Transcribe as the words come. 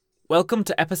Welcome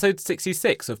to episode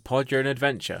 66 of Pod Your Own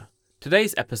Adventure.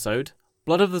 Today's episode,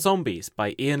 Blood of the Zombies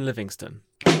by Ian Livingstone.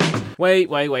 Wait,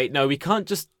 no, we can't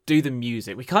just do the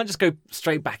music. We can't just go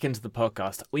straight back into the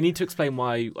podcast. We need to explain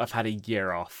why I've had a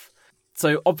year off.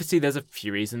 So obviously there's a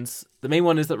few reasons. The main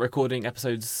one is that recording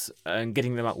episodes and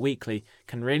getting them out weekly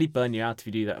can really burn you out if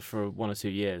you do that for 1 or 2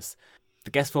 years.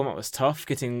 The guest format was tough,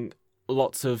 getting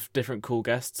lots of different cool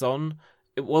guests on.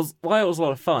 While it was a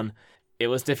lot of fun, it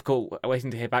was difficult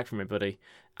waiting to hear back from everybody,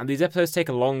 and these episodes take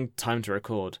a long time to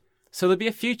record. So there'll be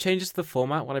a few changes to the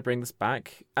format when I bring this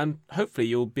back, and hopefully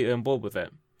you'll be on board with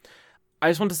it. I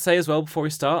just want to say as well before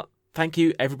we start, thank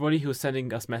you everybody who was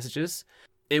sending us messages.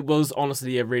 It was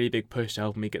honestly a really big push to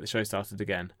help me get the show started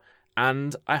again.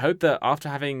 And I hope that after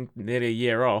having nearly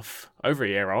over a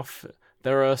year off,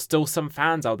 there are still some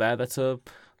fans out there that are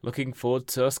looking forward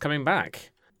to us coming back.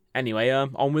 Anyway,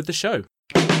 on with the show.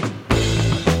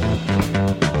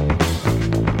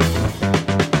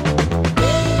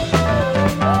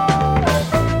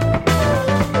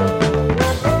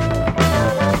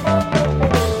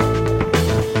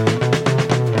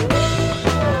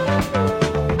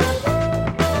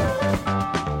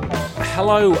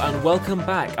 Hello and welcome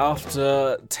back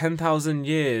after 10,000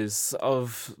 years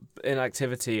of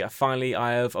inactivity. Finally,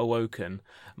 I have awoken.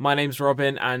 My name's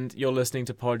Robin and you're listening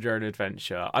to Pod Your Own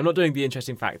Adventure. I'm not doing the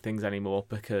interesting fact things anymore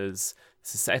because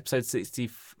this is episode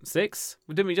 66.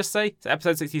 Didn't we just say? It's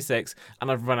episode 66 and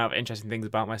I've run out of interesting things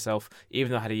about myself.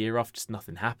 Even though I had a year off, just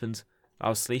nothing happened. I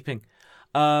was sleeping.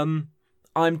 I'm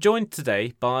joined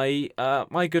today by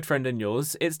my good friend and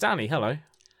yours. It's Danny. Hello.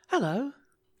 Hello.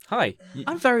 Hi.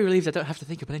 I'm very relieved I don't have to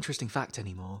think of an interesting fact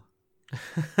anymore.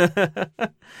 I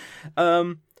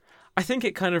think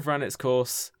it kind of ran its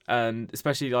course, and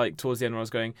especially like towards the end when I was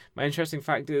going, my interesting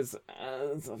fact is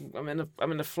I'm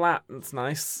in a flat. It's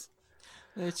nice.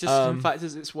 It's just in fact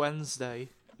is it's Wednesday.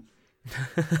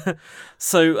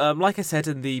 So, like I said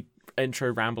in the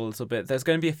intro ramble a little bit, there's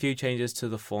going to be a few changes to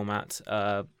the format.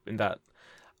 In that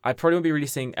I probably won't be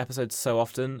releasing episodes so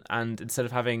often, and instead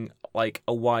of having like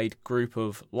a wide group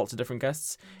of lots of different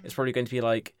guests, it's probably going to be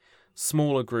like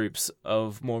smaller groups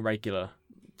of more regular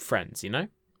friends, you know?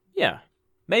 Yeah.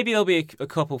 Maybe there'll be a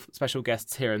couple special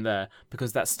guests here and there,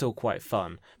 because that's still quite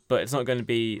fun, but it's not going to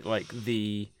be like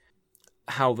the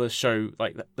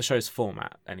show's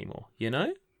format anymore, you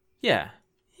know? Yeah.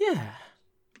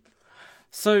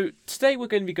 So today we're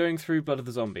going to be going through Blood of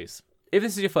the Zombies. If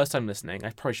this is your first time listening,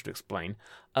 I probably should explain.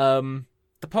 The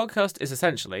podcast is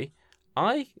essentially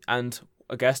I and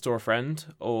a guest or a friend,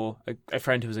 or a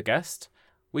friend who's a guest.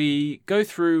 We go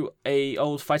through a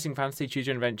old Fighting Fantasy Choose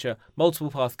Your Own Adventure multiple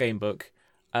path game book.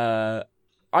 I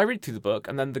read through the book,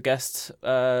 and then the guest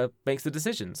makes the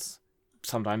decisions.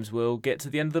 Sometimes we'll get to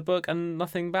the end of the book and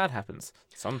nothing bad happens.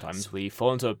 Sometimes we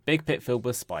fall into a big pit filled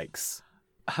with spikes.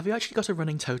 Have you actually got a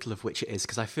running total of which it is?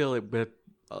 Because I feel we're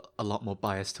a lot more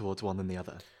biased towards one than the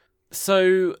other.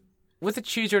 So, with the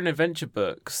Choose Your Own Adventure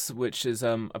books, which is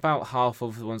about half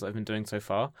of the ones I've been doing so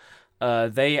far,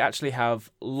 they actually have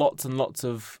lots and lots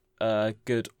of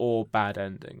good or bad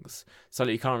endings. So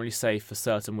that you can't really say for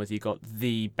certain whether you got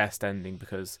the best ending,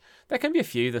 because there can be a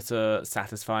few that are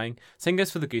satisfying. Same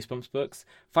goes for the Goosebumps books.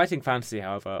 Fighting Fantasy,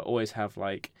 however, always have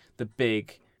like the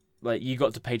big, like you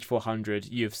got to page 400,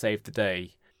 you've saved the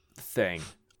day thing.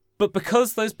 But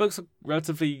because those books are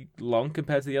relatively long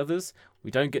compared to the others,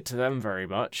 we don't get to them very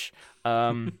much.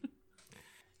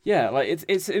 Yeah, like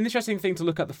it's an interesting thing to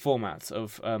look at the format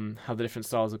of how the different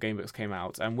styles of game books came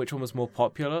out and which one was more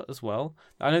popular as well.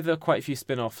 I know there are quite a few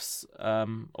spin-offs,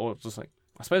 or just like,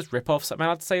 I suppose rip-offs. Am I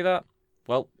allowed to say that?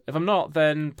 Well, if I'm not,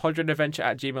 then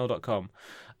podyournadventure@gmail.com.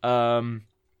 There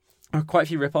are quite a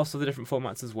few rip-offs of the different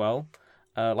formats as well.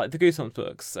 Like the Goosebumps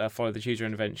books follow the Choose Your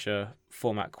Own Adventure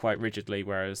format quite rigidly,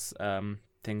 whereas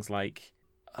things like...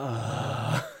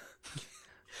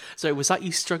 So was that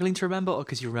you struggling to remember, or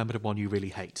because you remembered one you really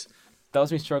hate? That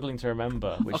was me struggling to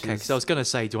remember. Okay, because I was going to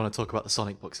say, do you want to talk about the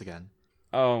Sonic books again?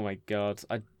 Oh my god.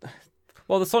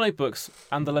 Well, the Sonic books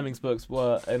and the Lemmings books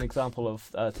were an example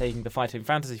of taking the Fighting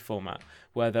Fantasy format,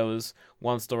 where there was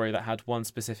one story that had one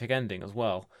specific ending as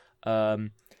well.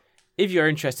 If you're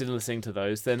interested in listening to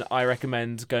those, then I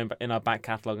recommend going back in our back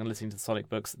catalogue and listening to the Sonic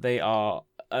books. They are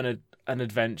an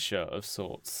adventure of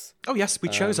sorts. Oh yes, we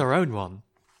chose our own one.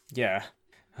 Yeah.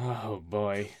 Oh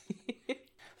boy.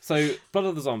 So, Blood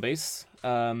of the Zombies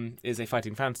is a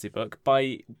Fighting Fantasy book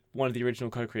by one of the original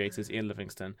co-creators, Ian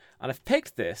Livingstone. And I've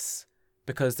picked this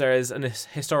because there is an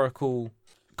historical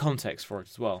context for it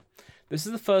as well. This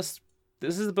is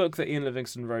the book that Ian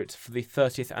Livingstone wrote for the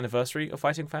 30th anniversary of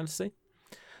Fighting Fantasy.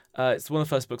 It's one of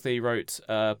the first books that he wrote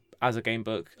as a game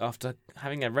book after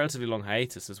having a relatively long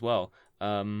hiatus as well.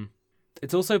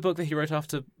 It's also a book that he wrote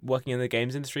after working in the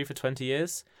games industry for 20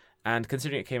 years, and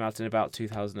considering it came out in about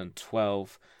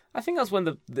 2012, I think that's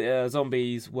when the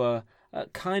zombies were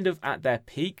kind of at their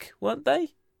peak, weren't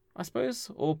they? I suppose,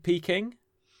 or peaking.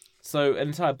 So an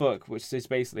entire book, which is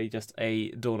basically just a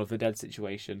Dawn of the Dead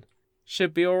situation,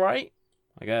 should be all right,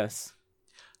 I guess.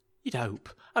 You'd hope.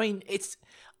 I mean,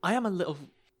 I am a little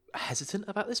hesitant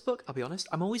about this book, I'll be honest.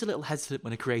 I'm always a little hesitant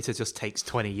when a creator just takes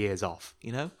 20 years off,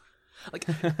 you know? Like,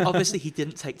 obviously he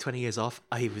didn't take 20 years off.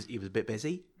 He was a bit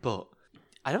busy, but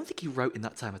I don't think he wrote in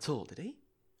that time at all, did he?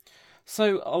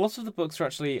 So a lot of the books are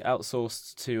actually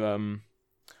outsourced to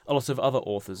a lot of other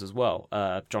authors as well.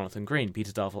 Jonathan Green,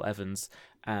 Peter Darvill Evans,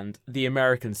 and the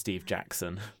American Steve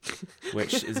Jackson,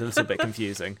 which is a little bit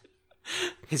confusing.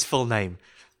 His full name.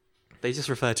 They just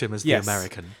refer to him as Yes. the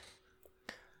American.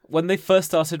 When they first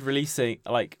started releasing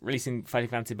Fighting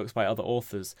Fantasy books by other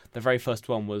authors, the very first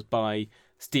one was by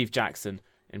Steve Jackson,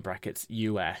 in brackets,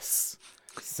 US.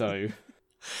 So...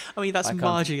 I mean, that's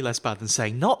marginally less bad than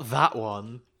saying, not that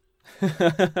one.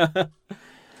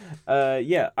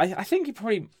 Yeah, I think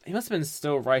he must have been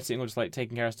still writing or just like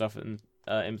taking care of stuff in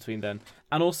between then.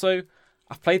 And also,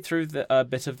 I've played through a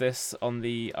bit of this on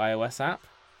the iOS app.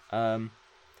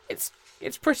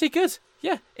 It's pretty good.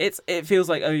 Yeah, it feels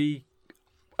like a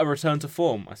return to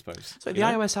form, I suppose. So the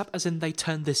iOS app, as in they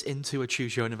turned this into a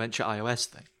Choose Your Own Adventure iOS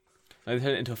thing? No, they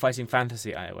turned it into a Fighting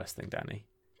Fantasy iOS thing, Danny.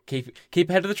 Keep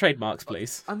ahead of the trademarks,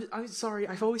 please. I'm sorry,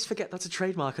 I always forget that's a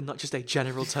trademark and not just a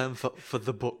general term for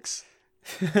the books.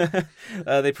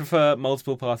 They prefer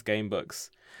multiple path game books.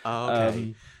 Oh,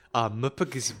 okay.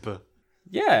 Mpgzb.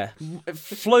 Yeah, it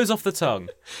flows off the tongue.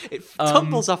 It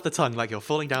tumbles off the tongue like you're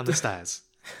falling down the stairs.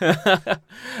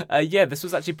 Yeah, this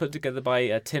was actually put together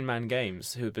by Tin Man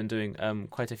Games, who have been doing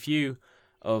quite a few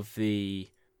of the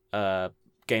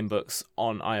game books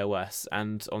on iOS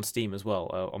and on Steam as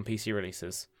well, on PC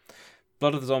releases.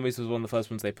 Blood of the Zombies was one of the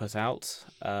first ones they put out,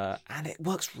 and it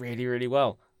works really, really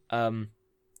well.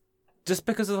 Just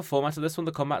because of the format of this one,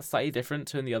 the combat's slightly different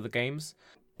to in the other games,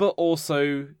 but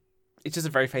also it's just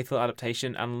a very faithful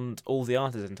adaptation, and all the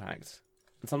art is intact.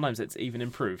 And sometimes it's even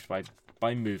improved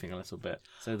by moving a little bit.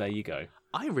 So there you go.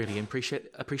 I really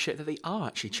appreciate that they are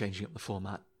actually changing up the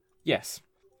format. Yes.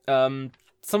 Some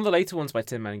of the later ones by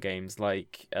Tin Man Games,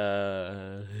 like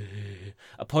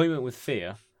Appointment with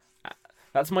Fear.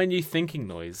 That's my new thinking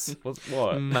noise. What?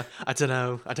 I don't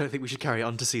know. I don't think we should carry it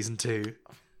on to season 2.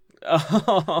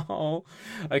 Oh,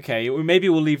 okay. Maybe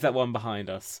we'll leave that one behind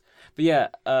us. But yeah,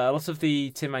 a lot of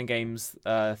the Tin Man Games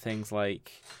things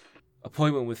like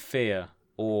Appointment with Fear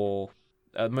or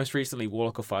most recently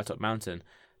Warlock of Firetop Mountain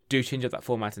do change up that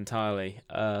format entirely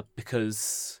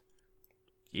because,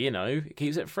 you know, it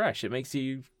keeps it fresh. It gives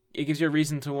you a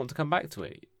reason to want to come back to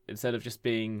it instead of just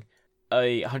being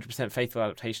a 100% faithful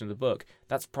adaptation of the book.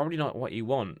 That's probably not what you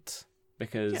want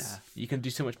because you can do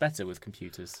so much better with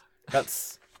computers.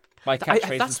 That's my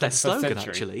catchphrase. That's their slogan, century.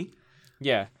 actually.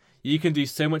 Yeah, you can do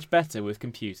so much better with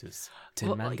computers.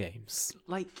 Tin Man like, Games.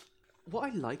 Like,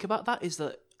 what I like about that is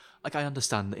that, like, I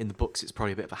understand that in the books it's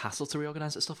probably a bit of a hassle to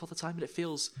reorganize that stuff all the time, but it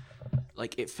feels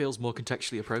more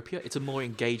contextually appropriate. It's a more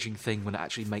engaging thing when it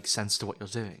actually makes sense to what you're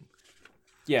doing.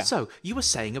 Yeah. So, you were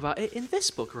saying about it in this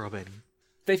book, Robin.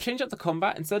 They've changed up the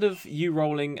combat. Instead of you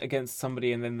rolling against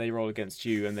somebody and then they roll against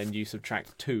you and then you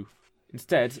subtract 2.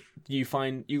 Instead, you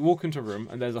walk into a room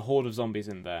and there's a horde of zombies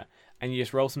in there and you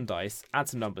just roll some dice, add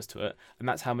some numbers to it, and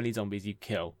that's how many zombies you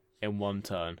kill in one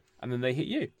turn. And then they hit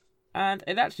you. And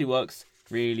it actually works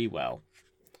really well.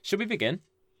 Should we begin?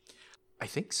 I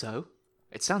think so.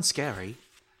 It sounds scary.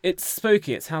 It's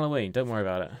spooky. It's Halloween. Don't worry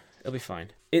about it. It'll be fine.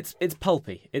 It's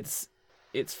pulpy. It's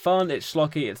fun. It's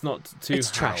schlocky. It's not too. It's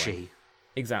trashy.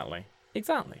 Exactly.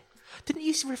 Didn't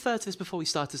you refer to this before we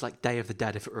started as like Day of the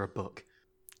Dead if it were a book?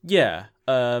 Yeah.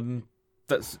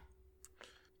 That's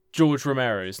George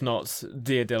Romero's, not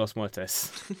Dia de los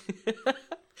Muertos.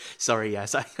 Sorry.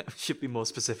 Yes, I should be more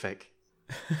specific.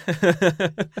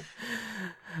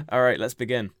 All right, let's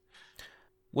begin.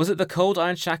 Was it the cold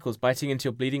iron shackles biting into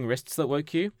your bleeding wrists that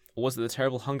woke you, or was it the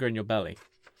terrible hunger in your belly?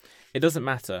 It doesn't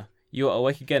matter. You are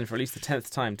awake again for at least the 10th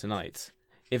time tonight,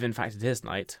 if in fact it is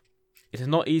night. It is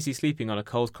not easy sleeping on a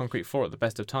cold concrete floor at the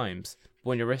best of times, but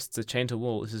when your wrists are chained to a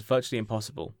wall, this is virtually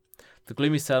impossible. The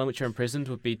gloomy cell in which you're imprisoned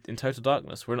would be in total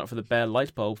darkness were it not for the bare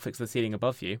light bulb fixed to the ceiling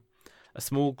above you, a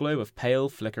small globe of pale,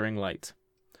 flickering light.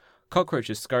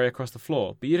 Cockroaches scurry across the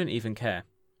floor, but you don't even care.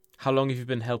 How long have you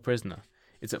been held prisoner?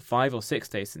 Is it 5 or 6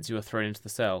 days since you were thrown into the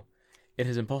cell? It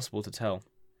is impossible to tell.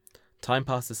 Time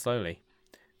passes slowly.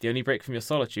 The only break from your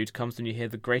solitude comes when you hear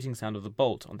the grating sound of the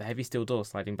bolt on the heavy steel door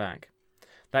sliding back.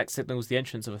 That signals the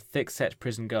entrance of a thick-set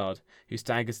prison guard who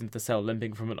staggers into the cell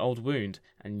limping from an old wound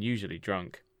and usually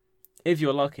drunk. If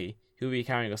you're lucky, he'll be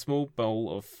carrying a small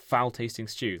bowl of foul-tasting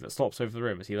stew that slops over the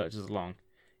room as he lurches along.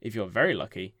 If you're very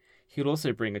lucky, he'll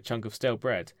also bring a chunk of stale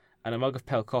bread and a mug of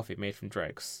pale coffee made from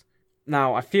dregs.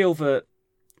 Now, I feel that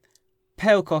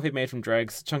pale coffee made from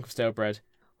dregs, chunk of stale bread,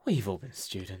 we've all been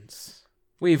students.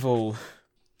 We've all,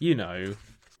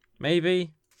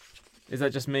 maybe? Is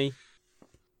that just me?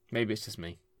 Maybe it's just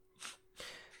me.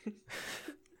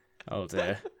 Oh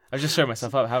dear. I've just shown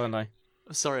myself up, haven't I?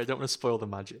 Sorry, I don't want to spoil the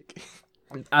magic.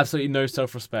 Absolutely no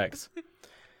self-respect.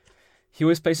 He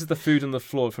always places the food on the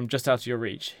floor from just out of your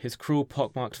reach, his cruel,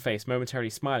 pockmarked face momentarily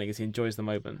smiling as he enjoys the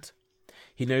moment.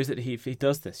 He knows that if he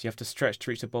does this, you have to stretch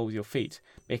to reach the bowl with your feet,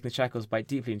 making the shackles bite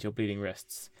deeply into your bleeding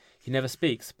wrists. He never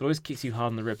speaks, but always kicks you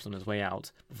hard in the ribs on his way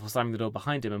out, before slamming the door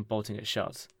behind him and bolting it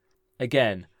shut.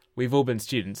 Again, we've all been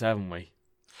students, haven't we?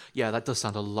 Yeah, that does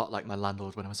sound a lot like my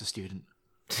landlord when I was a student.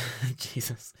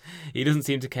 Jesus. He doesn't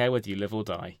seem to care whether you live or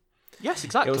die. Yes,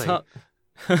 exactly.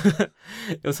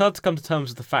 It was hard to come to terms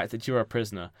with the fact that you were a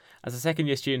prisoner. As a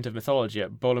second-year student of mythology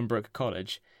at Bolingbroke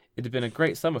College, it had been a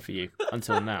great summer for you,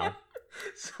 until now.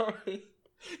 Sorry.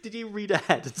 Did you read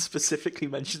ahead and specifically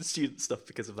mention student stuff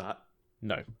because of that?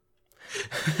 No.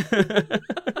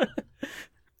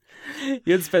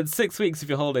 You had spent 6 weeks of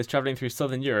your holidays travelling through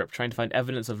southern Europe trying to find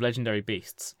evidence of legendary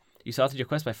beasts. You started your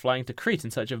quest by flying to Crete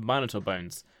in search of Minotaur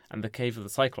bones and the Cave of the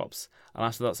Cyclops,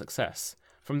 alas without success.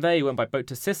 From there you went by boat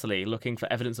to Sicily looking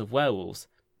for evidence of werewolves,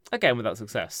 again without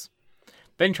success.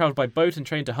 Then travelled by boat and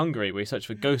train to Hungary where you searched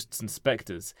for ghosts and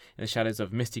spectres in the shadows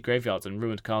of misty graveyards and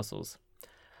ruined castles.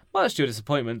 Much to your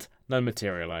disappointment, none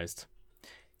materialised.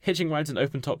 Hitching rides in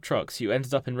open-top trucks, you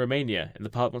ended up in Romania, in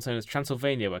the part once known as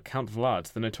Transylvania, where Count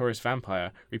Vlad, the notorious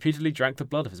vampire, repeatedly drank the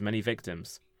blood of his many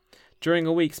victims. During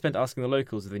a week spent asking the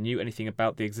locals if they knew anything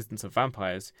about the existence of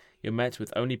vampires, you were met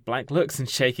with only blank looks and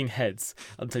shaking heads,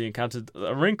 until you encountered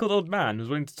a wrinkled old man who was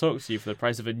willing to talk to you for the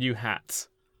price of a new hat.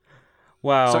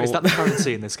 Wow. So is that the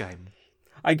currency in this game?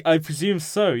 I presume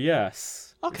so,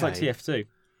 yes. Okay. It's like TF2.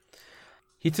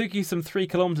 He took you some 3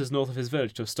 kilometres north of his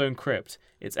village to a stone crypt,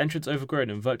 its entrance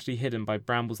overgrown and virtually hidden by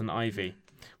brambles and ivy.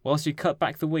 Whilst you cut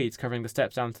back the weeds covering the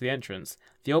steps down to the entrance,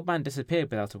 the old man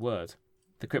disappeared without a word.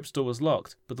 The crypt's door was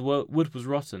locked, but the wood was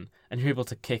rotten, and you were able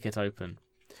to kick it open.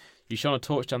 You shone a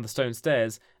torch down the stone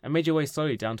stairs and made your way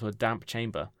slowly down to a damp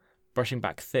chamber. Brushing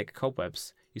back thick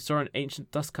cobwebs, you saw an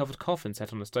ancient dust-covered coffin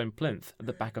set on a stone plinth at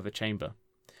the back of the chamber.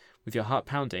 With your heart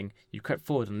pounding, you crept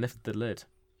forward and lifted the lid.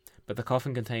 But the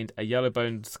coffin contained a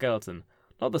yellow-boned skeleton,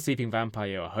 not the sleeping vampire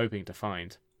you were hoping to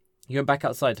find. You went back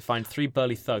outside to find 3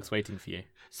 burly thugs waiting for you.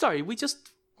 Sorry, we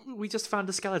just found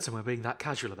a skeleton. We're being that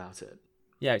casual about it.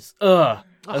 Yeah, it's, a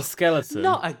skeleton.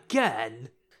 Not again.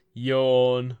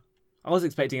 Yawn. I was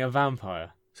expecting a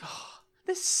vampire.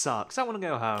 This sucks. I want to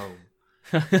go home.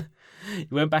 You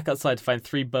went back outside to find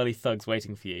 3 burly thugs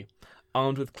waiting for you.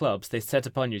 Armed with clubs, they set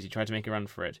upon you as you tried to make a run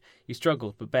for it. You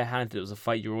struggled, but barehanded it was a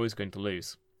fight you were always going to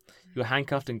lose. You were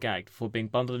handcuffed and gagged before being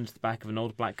bundled into the back of an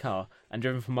old black car and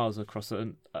driven for miles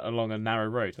along a narrow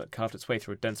road that carved its way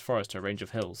through a dense forest to a range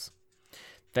of hills.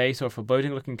 There you saw a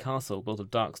foreboding-looking castle built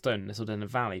of dark stone nestled in a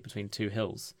valley between 2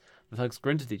 hills. The thugs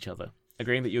grinned at each other,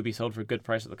 agreeing that you would be sold for a good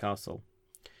price at the castle.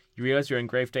 You realised you were in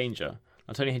grave danger.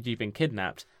 Not only had you been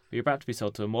kidnapped, but you were about to be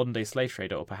sold to a modern-day slave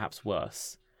trader or perhaps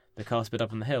worse. The car sped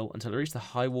up on the hill until it reached the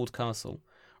high-walled castle,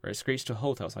 where it screeched to a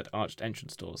halt outside arched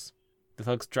entrance doors. The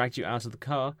thugs dragged you out of the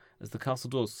car as the castle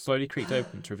doors slowly creaked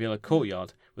open to reveal a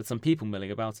courtyard with some people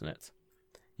milling about in it.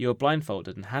 You were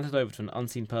blindfolded and handed over to an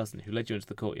unseen person who led you into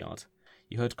the courtyard.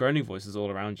 You heard groaning voices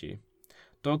all around you.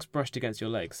 Dogs brushed against your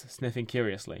legs, sniffing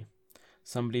curiously.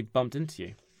 Somebody bumped into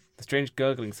you. The strange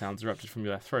gurgling sounds erupted from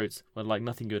your throats were like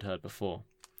nothing you had heard before.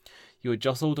 You were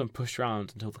jostled and pushed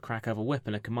round until the crack of a whip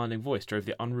and a commanding voice drove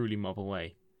the unruly mob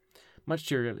away. Much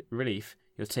to your relief,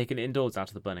 you were taken indoors out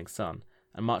of the burning sun,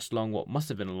 and marched along what must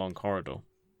have been a long corridor.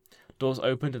 Doors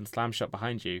opened and slammed shut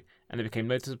behind you, and it became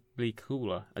noticeably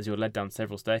cooler as you were led down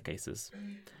several staircases.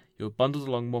 You were bundled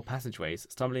along more passageways,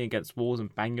 stumbling against walls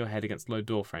and banging your head against low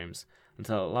door frames,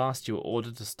 until at last you were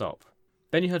ordered to stop.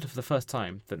 Then you heard for the first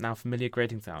time that now familiar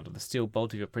grating sound of the steel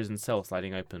bolt of your prison cell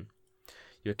sliding open.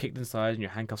 You were kicked inside and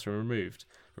your handcuffs were removed,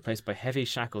 replaced by heavy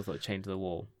shackles that were chained to the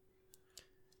wall.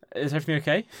 Is everything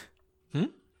okay?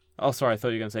 Oh, sorry, I thought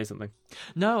you were going to say something.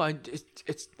 No,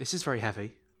 this is very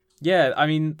heavy. Yeah, I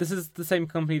mean, this is the same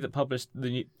company that published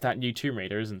that new Tomb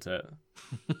Raider, isn't it?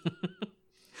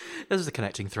 There's a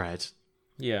connecting thread.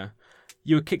 Yeah.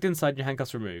 You were kicked inside and your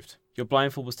handcuffs removed. Your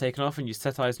blindfold was taken off and you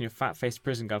set eyes on your fat-faced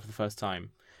prison guard for the first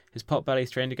time. His pot belly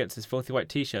strained against his filthy white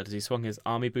t-shirt as he swung his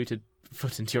army-booted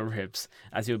foot into your ribs,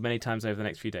 as he would many times over the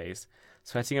next few days.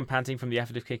 Sweating and panting from the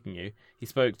effort of kicking you, he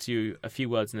spoke to you a few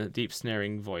words in a deep,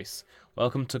 sneering voice.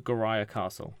 Welcome to Goriah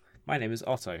Castle. My name is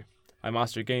Otto. My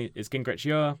master is Gingrich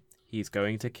Yor. He's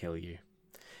going to kill you.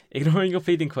 Ignoring your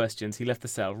pleading questions, he left the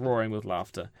cell, roaring with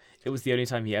laughter. It was the only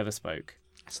time he ever spoke.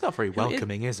 It's not very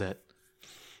welcoming, is it?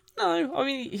 No, I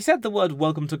mean, he said the word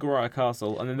welcome to Goriah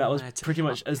Castle, and then that was pretty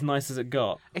much as nice as it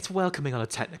got. It's welcoming on a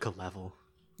technical level.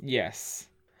 Yes.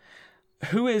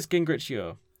 Who is Gingrich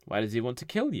Yor? Why does he want to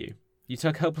kill you? You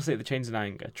tug helplessly at the chains in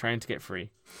anger, trying to get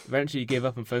free. Eventually you give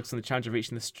up and focus on the challenge of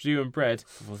reaching the stew and bread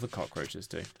before the cockroaches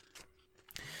do.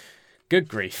 Good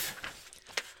grief.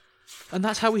 And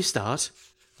that's how we start.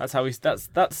 That's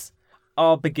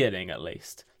our beginning, at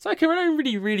least. So I can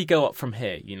only really go up from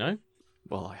here, you know?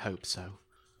 Well, I hope so.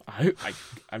 I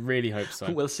really hope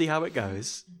so. We'll see how it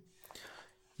goes.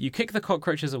 You kick the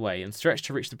cockroaches away and stretch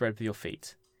to reach the bread with your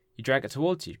feet. You drag it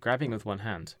towards you, grabbing it with one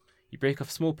hand. You break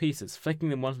off small pieces, flicking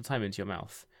them one at a time into your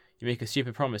mouth. You make a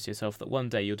stupid promise to yourself that one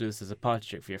day you'll do this as a party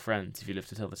trick for your friends if you live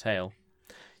to tell the tale.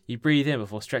 You breathe in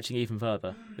before stretching even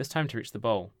further, this time to reach the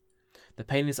bowl. The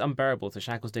pain is unbearable as the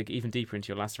shackles dig even deeper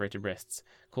into your lacerated wrists,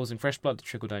 causing fresh blood to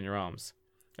trickle down your arms.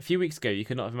 A few weeks ago you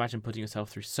could not have imagined putting yourself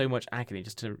through so much agony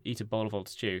just to eat a bowl of old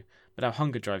stew, but now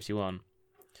hunger drives you on.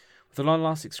 With a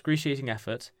long-last excruciating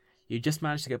effort, you just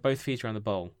manage to get both feet around the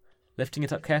bowl, lifting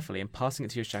it up carefully and passing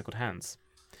it to your shackled hands.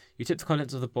 You tip the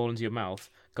contents of the bowl into your mouth,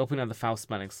 gulping down the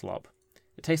foul-smelling slop.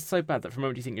 It tastes so bad that for a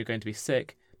moment you think you're going to be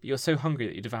sick, but you're so hungry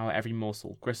that you devour every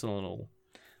morsel, gristle and all.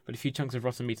 But a few chunks of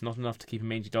rotten meat are not enough to keep a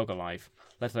mangy dog alive,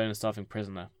 let alone a starving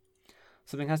prisoner.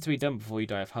 Something has to be done before you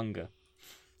die of hunger.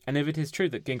 And if it is true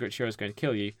that Gingrich Yor is going to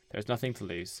kill you, there is nothing to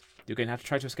lose. You're going to have to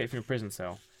try to escape from your prison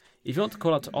cell. If you want to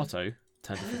call out to Otto,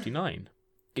 turn to 59.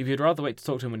 If you'd rather wait to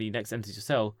talk to him when he next enters your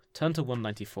cell, turn to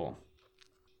 194.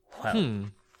 Well,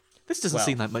 This doesn't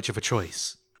seem like much of a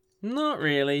choice. Not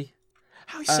really.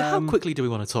 How quickly do we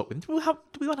want to talk with him? Do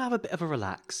we want to have a bit of a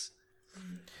relax?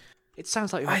 It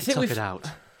sounds like we might tough it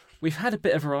out. We've had a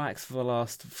bit of a relax for the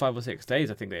last 5 or 6 days,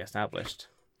 I think they established.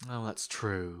 Oh, that's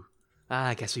true.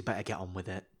 I guess we better get on with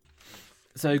it.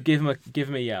 So give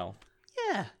him a yell.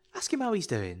 Yeah, ask him how he's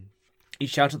doing. You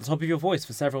shout at the top of your voice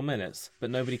for several minutes, but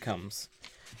nobody comes.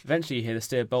 Eventually you hear the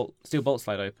steel bolt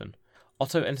slide open.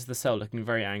 Otto enters the cell looking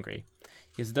very angry.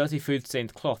 He has a dirty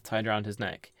food-stained cloth tied around his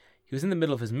neck. He was in the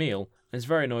middle of his meal, and is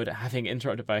very annoyed at having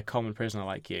interrupted by a common prisoner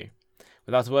like you.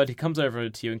 Without a word, he comes over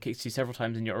to you and kicks you several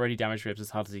times in your already damaged ribs as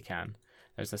hard as he can.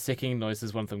 There's a sickening noise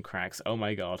as one of them cracks. Oh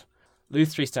my god.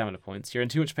 Lose 3 stamina points. You're in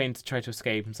too much pain to try to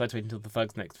escape and decide to wait until the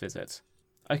thug's next visit.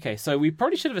 Okay, so we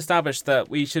probably should have established that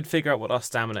we should figure out what our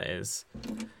stamina is.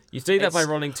 You do that by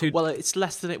rolling 2... Well, it's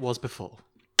less than it was before.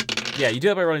 Yeah, you do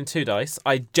that by rolling 2 dice.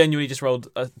 I genuinely just rolled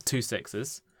 2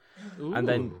 6s. Ooh. And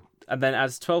then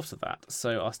adds 12 to that.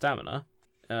 So our stamina,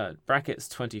 brackets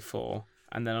 24,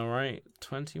 and then I'll write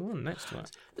 21 next to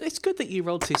it. It's good that you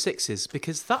rolled 2 6s,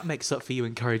 because that makes up for you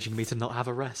encouraging me to not have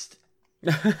a rest.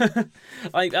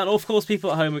 And of course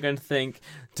people at home are going to think,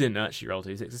 didn't actually roll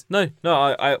 2 6s. No,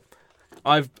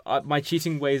 I've my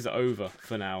cheating ways are over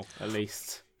for now, at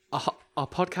least. Our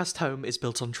podcast home is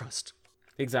built on trust.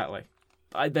 Exactly.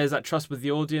 There's that trust with the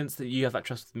audience, that you have that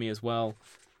trust with me as well.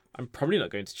 I'm probably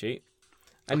not going to cheat.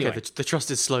 Anyway. Okay, the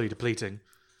trust is slowly depleting.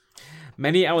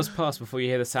 Many hours pass before you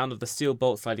hear the sound of the steel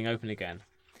bolt sliding open again.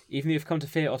 Even if you've come to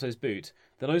fear Otto's boot,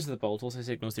 the noise of the bolt also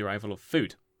signals the arrival of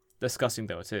food, disgusting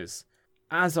though it is.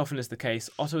 As often is the case,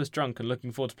 Otto is drunk and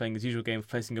looking forward to playing his usual game of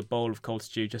placing a bowl of cold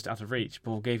stew just out of reach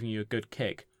before giving you a good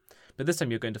kick. But this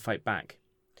time you're going to fight back.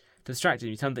 To distract him,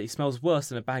 you tell him that he smells worse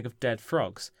than a bag of dead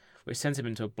frogs, which sends him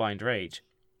into a blind rage.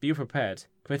 Be prepared,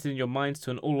 committed in your mind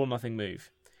to an all-or-nothing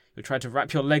move. You'll try to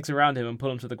wrap your legs around him and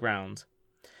pull him to the ground.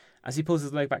 As he pulls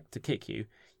his leg back to kick you,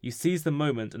 you seize the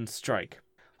moment and strike.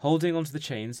 Holding onto the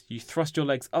chains, you thrust your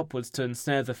legs upwards to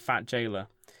ensnare the fat jailer.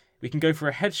 We can go for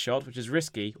a headshot, which is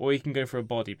risky, or you can go for a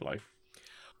body blow.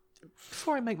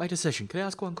 Before I make my decision, can I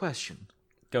ask one question?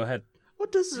 Go ahead.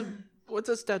 What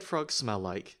does dead frogs smell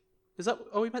like?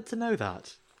 Are we meant to know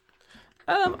that?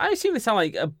 I assume they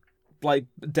sound like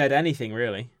dead anything,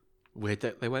 really. Weird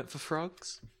that they went for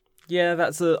frogs. Yeah,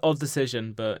 that's an odd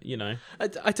decision, but you know.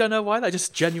 I don't know why that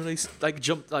just genuinely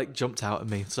jumped out at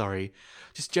me. Sorry,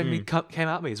 just genuinely came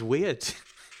at me. It's weird.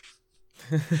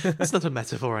 That's not a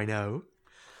metaphor, I know.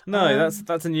 No,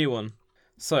 that's a new one.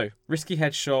 So, risky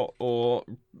headshot or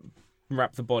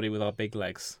wrap the body with our big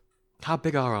legs. How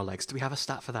big are our legs? Do we have a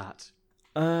stat for that?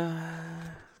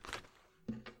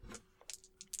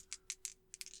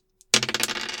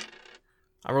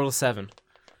 I rolled a 7.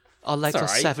 Our legs It's are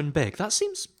all right. 7 big. That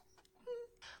seems...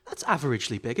 That's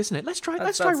averagely big, isn't it? Let's try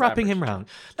That's wrapping average. him round.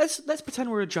 Let's pretend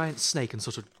we're a giant snake and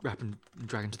sort of wrap and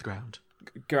drag him to the ground.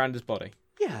 Go around his body.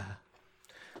 Yeah.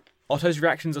 Otto's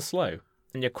reactions are slow,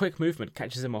 and your quick movement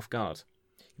catches him off guard.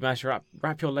 You manage to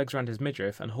wrap your legs around his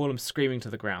midriff and haul him screaming to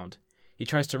the ground. He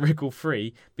tries to wriggle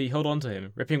free, but you hold on to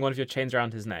him, ripping one of your chains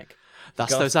around his neck.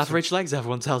 That's Gasps those average legs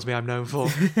everyone tells me I'm known for.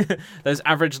 Those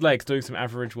average legs doing some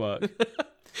average work.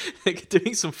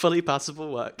 Doing some fully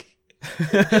passable work.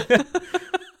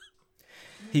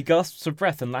 He gasps for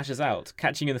breath and lashes out,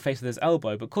 catching you in the face with his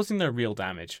elbow, but causing no real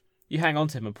damage. You hang on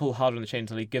to him and pull harder on the chain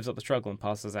until he gives up the struggle and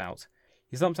passes out.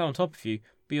 He slumps down on top of you,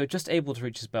 but you're just able to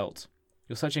reach his belt.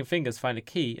 Your searching fingers find a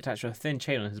key attached to a thin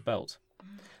chain on his belt.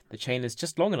 The chain is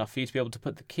just long enough for you to be able to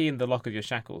put the key in the lock of your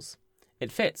shackles.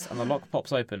 It fits, and the lock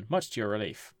pops open, much to your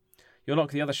relief. You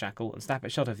unlock the other shackle and snap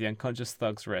it shut of the unconscious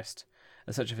thug's wrist.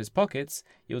 As such of his pockets,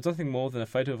 yields nothing more than a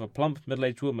photo of a plump,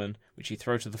 middle-aged woman, which you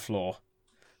throw to the floor.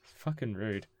 Fucking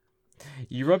rude.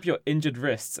 You rub your injured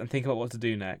wrists and think about what to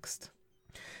do next.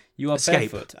 You are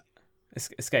Escape. barefoot.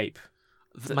 Escape.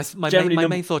 My generally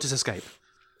main thought is escape.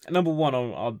 Number 1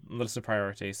 on the list of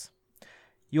priorities.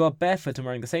 You are barefoot and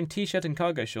wearing the same t-shirt and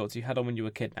cargo shorts you had on when you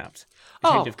were kidnapped. A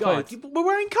change Oh, of God. clothes. We're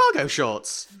wearing cargo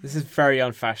shorts. This is very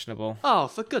unfashionable. Oh,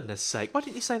 for goodness sake. Why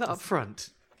didn't you say that up front?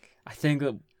 I think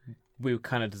that we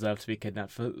kind of deserve to be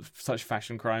kidnapped for such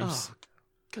fashion crimes. Oh,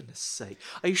 goodness sake.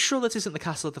 Are you sure that isn't the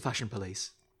castle of the fashion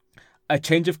police? A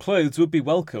change of clothes would be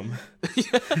welcome,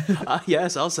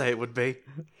 Yes, I'll say it would be.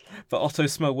 but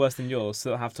Otto's smell worse than yours, so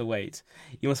they'll have to wait.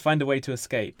 You must find a way to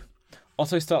escape.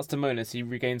 Otto starts to moan as he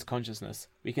regains consciousness.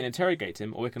 We can interrogate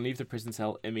him, or we can leave the prison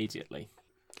cell immediately.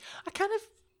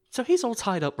 So he's all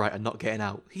tied up, right, and not getting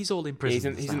out. He's all in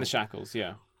prison. He's in the shackles,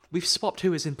 yeah. We've swapped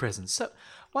who is in prison. So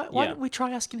why Yeah. don't we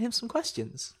try asking him some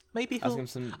questions? Maybe he'll... Ask him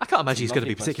some- I can't imagine some he's going to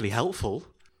lovely be particularly helpful.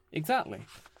 Exactly.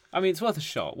 I mean, it's worth a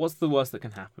shot. What's the worst that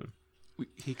can happen?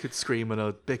 He could scream and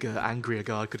a bigger, angrier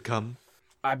guard could come.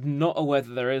 I'm not aware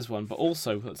that there is one, but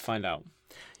also, let's find out.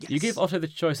 Yes. You give Otto the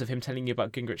choice of him telling you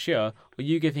about Gingrich Yer, or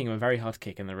you giving him a very hard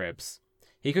kick in the ribs.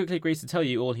 He quickly agrees to tell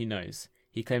you all he knows.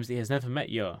 He claims that he has never met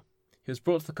Yer. He was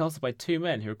brought to the castle by 2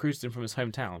 men who recruited him from his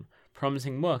hometown,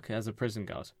 promising work as a prison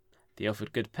guard. They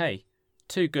offered good pay.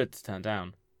 Too good to turn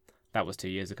down. That was 2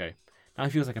 years ago. Now he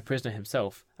feels like a prisoner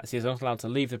himself, as he is not allowed to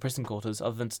leave the prison quarters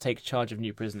other than to take charge of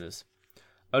new prisoners.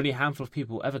 Only a handful of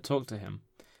people ever talked to him.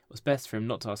 It was best for him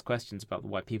not to ask questions about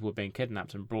why people were being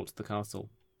kidnapped and brought to the castle.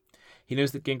 He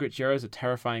knows that Gingrich Yer is a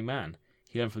terrifying man.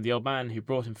 He learned from the old man who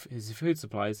brought him his food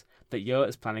supplies that Yer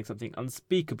is planning something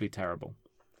unspeakably terrible.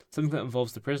 Something that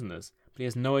involves the prisoners, but he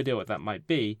has no idea what that might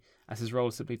be, as his role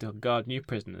is simply to guard new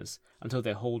prisoners until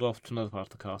they are hauled off to another part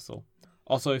of the castle.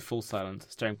 Otto falls silent,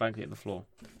 staring blankly at the floor.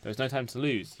 There is no time to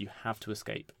lose. You have to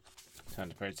escape. Turn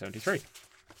to page 73.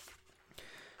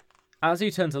 As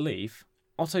you turn to leave,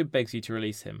 Otto begs you to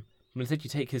release him, but instead you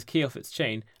take his key off its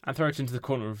chain and throw it into the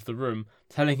corner of the room,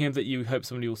 telling him that you hope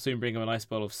somebody will soon bring him a nice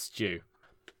bowl of stew.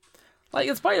 Like,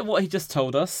 in spite of what he just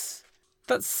told us,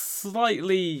 that's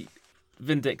slightly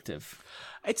vindictive.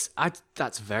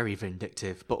 That's very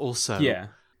vindictive, but also... Yeah.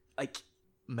 Like,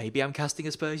 maybe I'm casting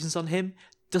aspersions on him.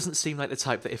 Doesn't seem like the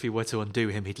type that if we were to undo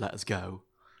him, he'd let us go.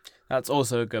 That's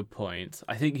also a good point.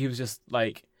 I think he was just,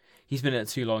 like... He's been in it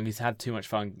too long. He's had too much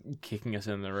fun kicking us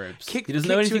in the ribs. He doesn't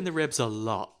know you anything. in the ribs a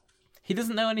lot. He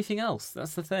doesn't know anything else.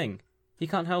 That's the thing. He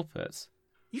can't help it.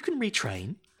 You can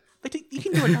retrain. You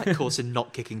can do a night course in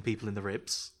not kicking people in the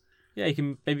ribs. Yeah,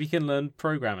 maybe he can learn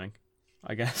programming,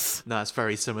 I guess. No, it's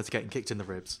very similar to getting kicked in the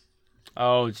ribs.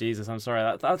 Oh, Jesus, I'm sorry.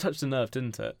 That touched a nerve,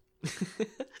 didn't it?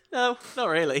 No, not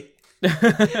really.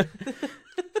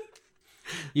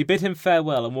 You bid him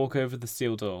farewell and walk over the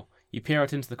steel door. You peer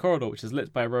out into the corridor, which is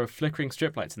lit by a row of flickering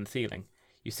strip lights in the ceiling.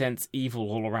 You sense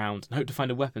evil all around and hope to find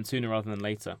a weapon sooner rather than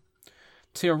later.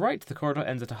 To your right, the corridor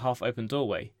ends at a half-open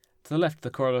doorway. To the left, the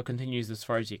corridor continues as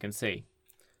far as you can see.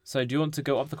 So, do you want to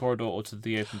go up the corridor or to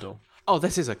the open door? Oh,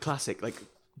 this is a classic. Like,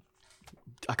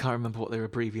 I can't remember what they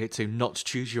abbreviate to. Not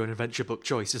choose your own adventure book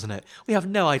choice, isn't it? We have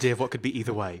no idea of what could be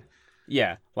either way.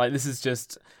 Yeah, like this is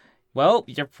just... Well,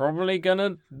 you're probably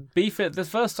gonna beef it this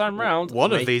first time round.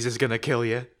 One of these is going to kill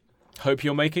you. Hope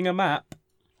you're making a map.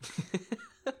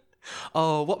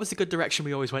 Oh, what was the good direction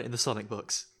we always went in the Sonic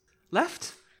books?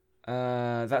 Left?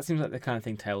 That seems like the kind of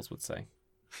thing Tails would say.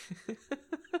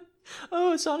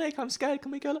 Oh, Sonic, I'm scared.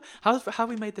 Can we go? How have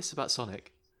we made this about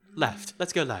Sonic? Left.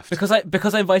 Let's go left.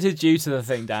 Because I invited you to the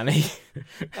thing, Danny.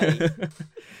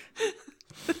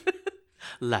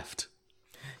 Left.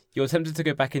 You're tempted to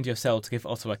go back into your cell to give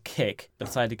Otto a kick, but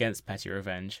decide against petty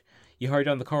revenge. You hurry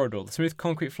down the corridor, the smooth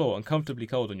concrete floor uncomfortably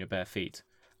cold on your bare feet.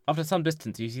 After some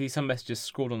distance, you see some messages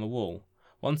scrawled on the wall.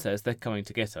 One says, "They're coming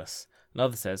to get us."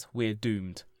 Another says, "We're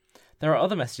doomed." There are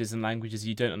other messages in languages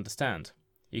you don't understand.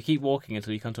 You keep walking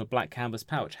until you come to a black canvas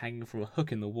pouch hanging from a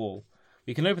hook in the wall.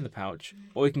 We can open the pouch,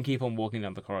 or we can keep on walking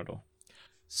down the corridor.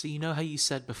 So you know how you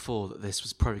said before that this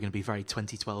was probably going to be very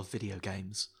 2012 video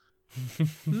games?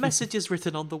 Messages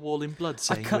written on the wall in blood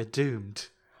saying we're doomed.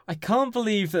 I can't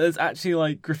believe that there's actually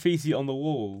like graffiti on the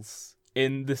walls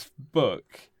in this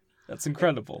book. That's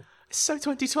incredible. It's so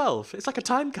 2012. It's like a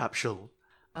time capsule.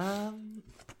 I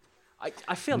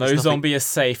feel no zombie is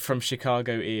safe from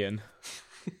Chicago Ian.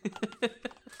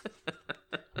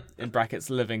 In brackets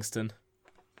Livingston.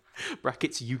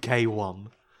 Brackets UK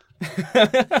 1.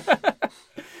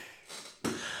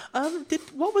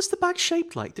 What was the bag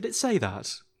shaped like? Did it say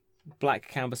that? Black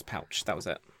canvas pouch, that was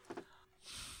it.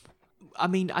 I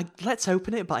mean, let's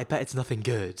open it, but I bet it's nothing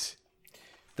good.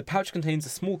 The pouch contains a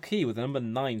small key with the number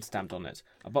 9 stamped on it,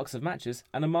 a box of matches,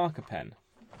 and a marker pen.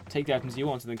 Take the items you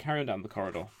want and then carry on down the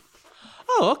corridor.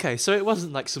 Oh, okay, so it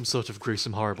wasn't like some sort of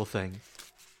gruesome, horrible thing.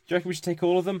 Do you reckon we should take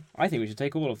all of them? I think we should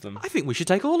take all of them. I think we should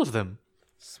take all of them.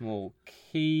 Small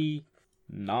key,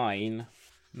 9,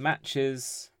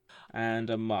 matches, and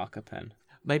a marker pen.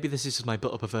 Maybe this is just my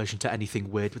butt-up aversion to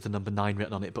anything weird with the number 9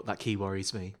 written on it, but that key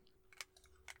worries me.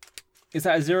 Is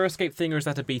that a Zero Escape thing or is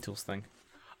that a Beatles thing?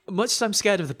 Much as I'm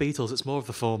scared of the Beatles, it's more of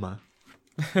the former.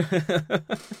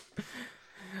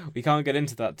 We can't get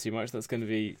into that too much. That's going to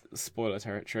be spoiler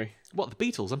territory. What, the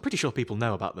Beatles? I'm pretty sure people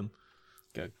know about them.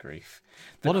 Good grief.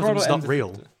 One of them's not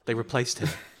real. They replaced him.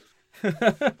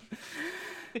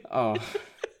 Oh.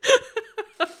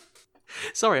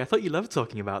 Sorry, I thought you loved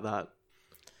talking about that.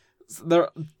 There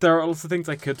are also things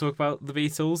I could talk about the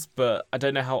Beatles, but I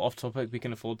don't know how off topic we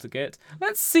can afford to get.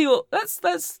 Let's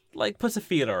like put a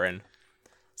feeler in.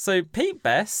 So Pete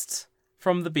Best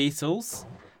from the Beatles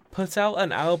put out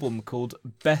an album called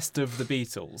Best of the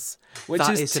Beatles, which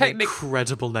that is an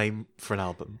incredible name for an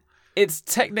album. It's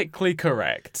technically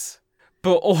correct,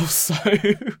 but also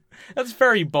that's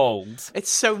very bold. It's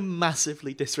so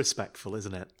massively disrespectful,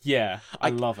 isn't it? Yeah, I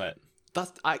love it.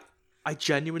 I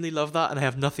genuinely love that, and I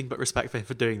have nothing but respect for him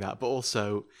for doing that, but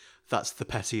also, that's the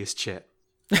pettiest shit.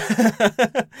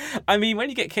 I mean, when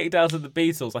you get kicked out of the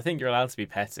Beatles, I think you're allowed to be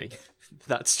petty.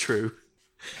 That's true.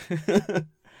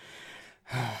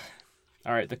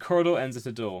 Alright, the corridor ends at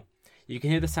a door. You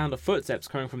can hear the sound of footsteps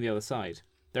coming from the other side.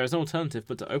 There is no alternative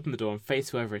but to open the door and face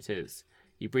whoever it is.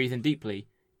 You breathe in deeply,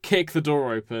 kick the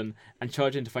door open, and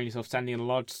charge in to find yourself standing in a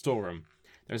large storeroom.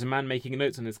 There is a man making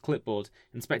notes on his clipboard,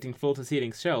 inspecting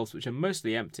floor-to-ceiling shelves which are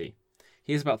mostly empty.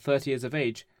 He is about 30 years of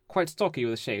age, quite stocky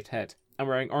with a shaved head, and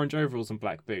wearing orange overalls and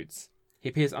black boots. He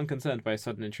appears unconcerned by a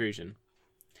sudden intrusion.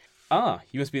 "Ah,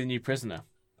 you must be the new prisoner.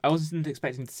 I wasn't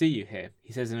expecting to see you here,"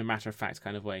 he says in a matter-of-fact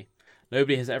kind of way.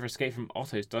 "Nobody has ever escaped from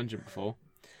Otto's dungeon before.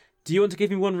 Do you want to give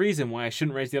me one reason why I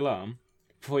shouldn't raise the alarm?"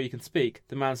 Before you can speak,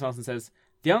 the man smiles and says,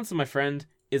 "The answer, my friend,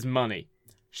 is money.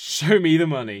 Show me the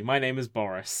money. My name is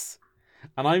Boris."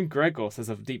 "And I'm Gregor," says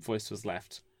a deep voice to his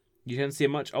left. You can see a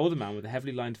much older man with a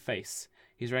heavily lined face.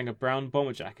 He's wearing a brown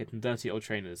bomber jacket and dirty old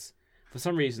trainers. For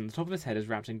some reason, the top of his head is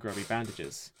wrapped in grubby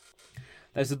bandages.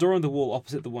 There's a door on the wall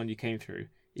opposite the one you came through.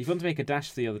 If you want to make a dash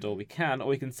for the other door, we can, or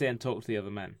we can stay and talk to the other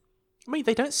men. I mean,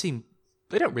 they don't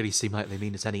really seem like they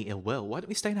mean us any ill will. Why don't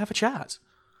we stay and have a chat?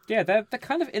 Yeah, they're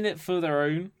kind of in it for their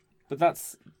own, but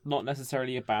that's not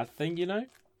necessarily a bad thing, you know?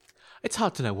 It's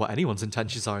hard to know what anyone's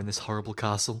intentions are in this horrible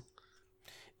castle.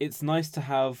 It's nice to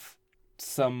have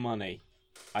some money,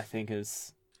 I think,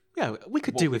 is... Yeah, we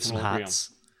could do with some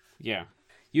hats. Yeah.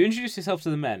 You introduce yourself to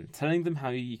the men, telling them how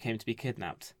you came to be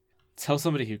kidnapped. "Tell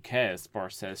somebody who cares,"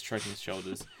 Boris says, shrugging his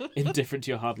shoulders, indifferent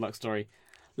to your hard luck story.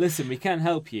 "Listen, we can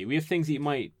help you. We have things that you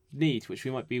might need, which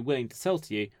we might be willing to sell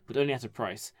to you, but only at a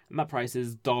price. And that price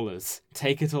is dollars.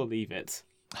 Take it or leave it."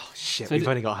 Oh, shit, So we've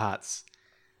only got hats.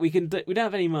 We don't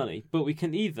have any money, but we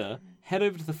can either head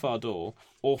over to the far door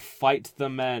or fight the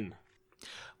men.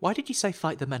 Why did you say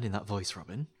fight the men in that voice,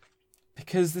 Robin?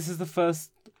 Because this is the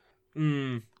first...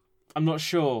 I'm not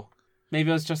sure. Maybe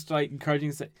I was just like encouraging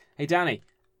to say, "Hey, Danny,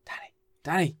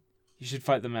 you should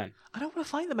fight the men." I don't want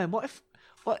to fight the men. What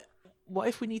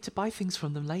if we need to buy things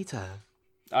from them later?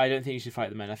 I don't think you should fight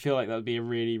the men. I feel like that would be a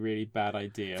really, really bad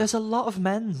idea. There's a lot of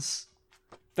men's.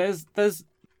 There's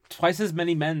twice as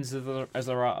many men's as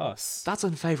there are us. That's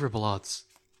unfavourable odds.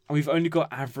 And we've only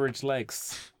got average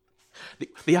legs.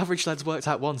 The average legs worked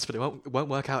out once, but it won't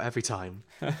work out every time.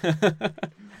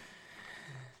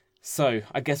 So,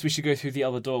 I guess we should go through the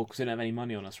other door because we don't have any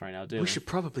money on us right now, do we? We should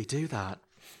probably do that.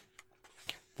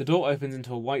 The door opens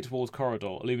into a white-walled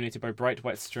corridor, illuminated by bright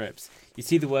white strips. You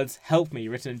see the words "Help me"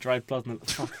 written in dried blood on the...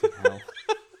 Fucking hell.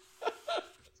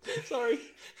 Sorry.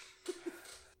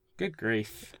 Good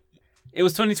grief. It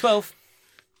was 2012.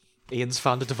 Ian's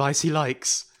found a device he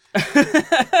likes.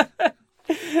 If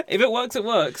it works, it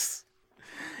works.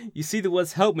 You see the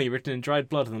words "Help me" written in dried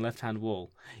blood on the left-hand wall.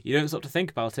 You don't stop to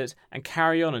think about it, and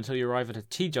carry on until you arrive at a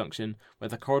T-junction, where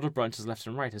the corridor branches left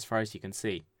and right as far as you can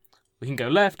see. We can go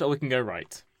left, or we can go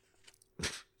right.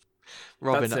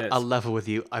 Robin, I'll level with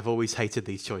you. I've always hated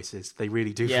these choices. They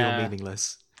really do feel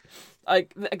meaningless.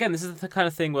 Again, this is the kind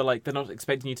of thing where they're not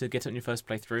expecting you to get it on your first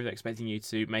playthrough. They're expecting you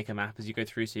to make a map as you go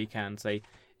through, so you can say,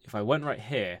 if I went right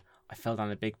here, I fell down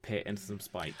a big pit into some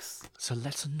spikes. So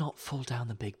let's not fall down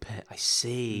the big pit. I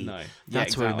see. No.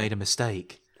 That's where we made a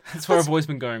mistake. That's where I've always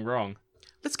been going wrong.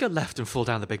 Let's go left and fall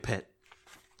down the big pit.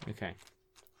 Okay.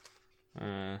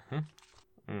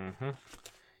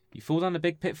 You fall down a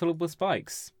big pit filled with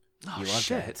spikes. Oh, you are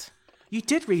shit. dead. You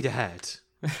did read ahead.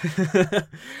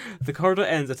 The corridor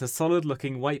ends at a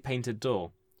solid-looking white-painted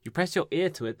door. You press your ear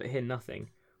to it but hear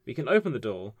nothing. We can open the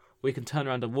door, or we can turn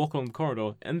around and walk along the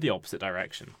corridor in the opposite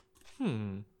direction.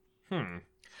 I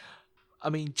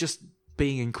mean, just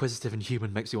being inquisitive and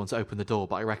human makes you want to open the door,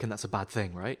 but I reckon that's a bad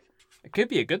thing, right? It could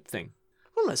be a good thing.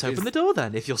 Well, let's open the door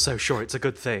then, if you're so sure it's a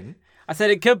good thing. I said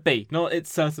it could be, not it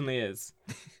certainly is.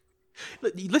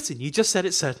 Listen, you just said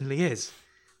it certainly is.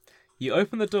 You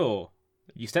open the door.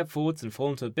 You step forwards and fall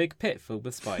into a big pit filled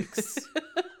with spikes.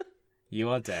 You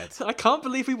are dead. I can't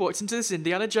believe we walked into this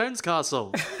Indiana Jones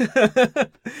castle.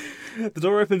 The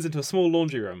door opens into a small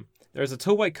laundry room. There is a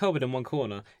tall white cupboard in one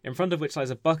corner, in front of which lies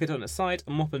a bucket on its side,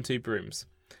 a mop and 2 brooms.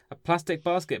 A plastic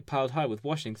basket piled high with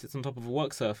washing sits on top of a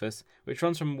work surface, which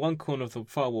runs from one corner of the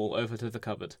far wall over to the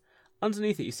cupboard.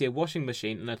 Underneath it you see a washing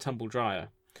machine and a tumble dryer.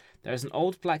 There is an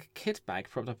old black kit bag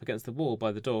propped up against the wall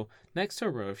by the door, next to a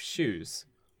row of shoes.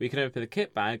 We can open the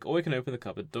kit bag, or we can open the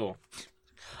cupboard door.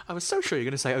 I was so sure you were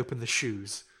going to say open the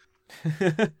shoes.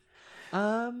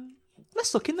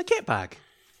 Let's look in the kit bag.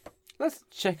 Let's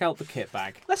check out the kit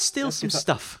bag. Let's steal some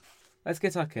stuff. Let's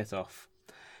get our kit off.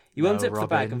 You unzip the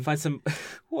bag and find some...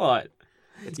 What?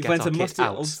 You find some musty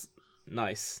old...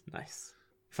 Nice. You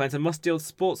find some musty old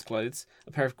sports clothes,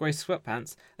 a pair of grey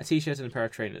sweatpants, a t-shirt and a pair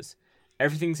of trainers.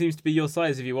 Everything seems to be your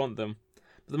size if you want them.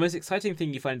 But the most exciting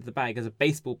thing you find in the bag is a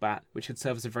baseball bat, which could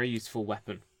serve as a very useful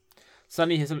weapon.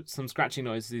 Suddenly you hear some scratching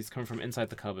noises coming from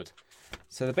inside the cupboard.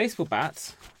 So the baseball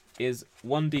bat is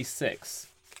 1d6,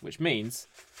 which means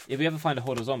if we ever find a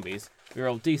horde of zombies, we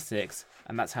roll d6,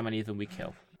 and that's how many of them we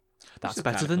kill. That's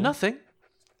better than nothing.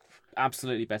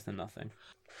 Absolutely better than nothing.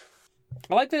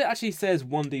 I like that it actually says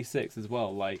 1d6 as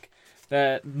well.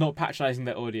 They're not patronising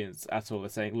their audience at all. They're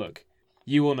saying, look,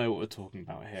 you all know what we're talking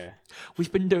about here.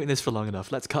 We've been doing this for long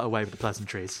enough. Let's cut away with the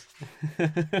pleasantries.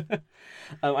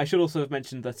 I should also have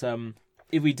mentioned that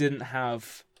if we didn't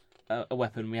have a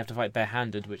weapon, we have to fight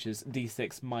barehanded, which is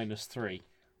d6 minus 3,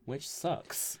 which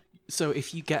sucks. So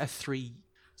if you get a 3,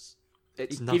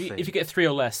 it's nothing. If you get 3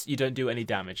 or less, you don't do any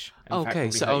damage.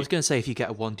 Okay, so I was going to say if you get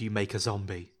a 1, do you make a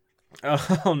zombie?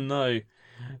 Oh no.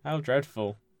 How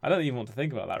dreadful. I don't even want to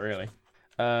think about that, really.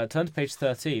 Turn to page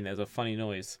 13, there's a funny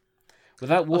noise.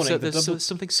 Without warning, so there's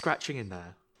something scratching in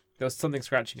there. There was something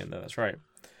scratching in there, that's right.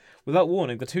 Without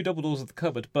warning, the 2 double doors of the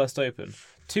cupboard burst open.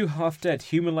 2 half-dead,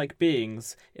 human-like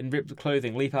beings in ripped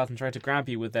clothing leap out and try to grab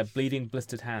you with their bleeding,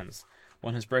 blistered hands.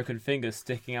 One has broken fingers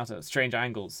sticking out at strange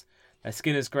angles. Their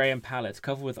skin is grey and pallid,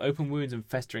 covered with open wounds and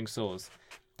festering sores.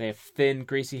 They have thin,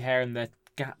 greasy hair, and their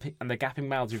gaping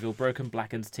mouths reveal broken,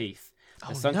 blackened teeth.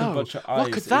 Oh no!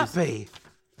 What could that be?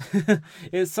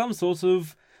 It's some sort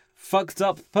of fucked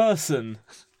up person.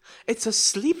 It's a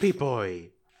sleepy boy.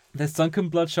 Their sunken,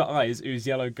 bloodshot eyes ooze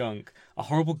yellow gunk. A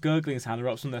horrible gurgling sound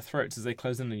erupts from their throats as they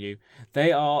close in on you.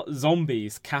 They are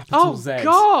zombies, capital Z. Oh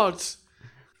God!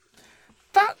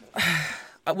 That...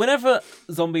 Whenever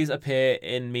zombies appear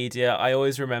in media, I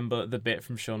always remember the bit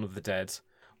from Shaun of the Dead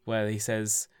where he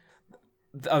says,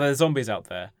 are there zombies out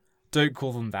there? Don't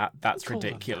call them that. That's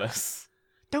ridiculous.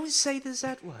 Don't say the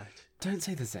Z word. Don't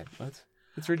say the Z word.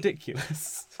 It's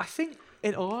ridiculous. I think,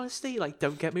 in all honesty,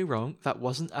 don't get me wrong, that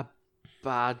wasn't a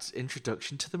bad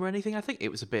introduction to them or anything. I think it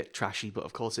was a bit trashy, but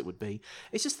of course it would be.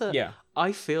 It's just that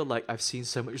I feel like I've seen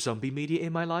so much zombie media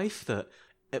in my life that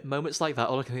at moments like that,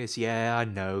 all I can think is, yeah, I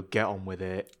know, get on with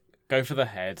it. Go for the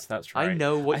head, that's right. I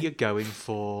know what you're going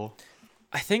for.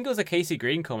 I think it was a Casey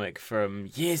Green comic from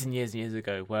years and years and years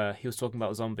ago where he was talking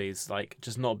about zombies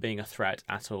just not being a threat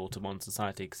at all to modern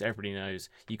society because everybody knows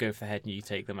you go for the head and you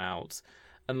take them out.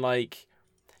 And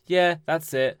yeah,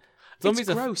 that's it. Zombies it's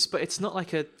are gross, but it's not like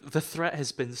the threat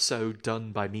has been so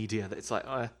done by media that it's like,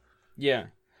 yeah,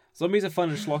 zombies are fun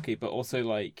and schlocky, but also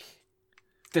like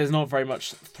there's not very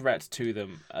much threat to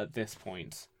them at this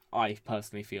point. I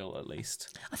personally feel, at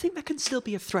least. I think there can still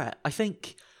be a threat. I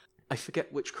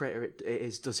forget which creator it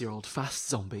is does your old Fast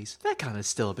Zombies. They're kind of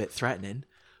still a bit threatening,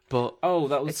 but Oh,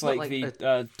 that was it's not like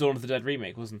the Dawn of the Dead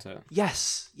remake, wasn't it?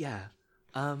 yes, yeah.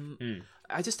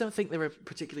 I just don't think they're a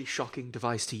particularly shocking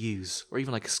device to use, or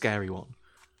even like a scary one.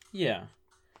 Yeah.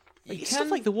 Like,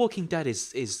 stuff like The Walking Dead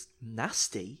is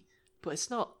nasty, but it's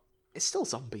not. It's still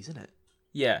zombies, isn't it?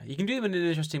 Yeah, you can do them in an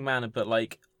interesting manner, but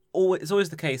like, it's always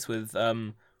the case with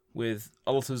a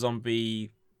lot of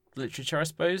zombie literature, I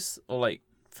suppose, or like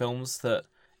films, that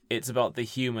it's about the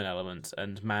human element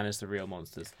and man is the real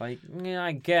monsters. Like, yeah,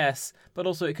 I guess, but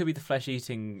also it could be the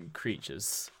flesh-eating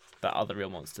creatures that are the real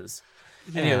monsters.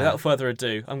 Yeah. Anyway, without further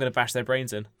ado, I'm going to bash their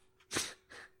brains in.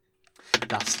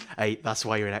 That's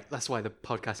why that's why the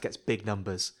podcast gets big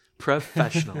numbers.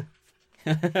 Professional.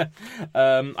 I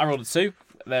rolled a 2.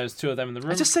 There's 2 of them in the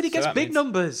room. I just said he gets that big means-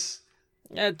 numbers.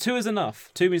 Yeah, 2 is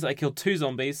enough. 2 means that I killed 2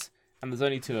 zombies, and there's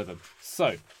only 2 of them.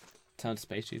 So, turn to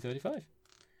page 235.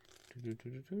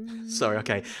 Sorry,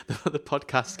 okay. The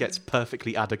podcast gets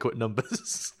perfectly adequate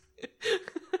numbers.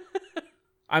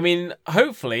 I mean,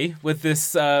 hopefully, with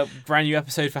this brand new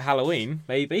episode for Halloween,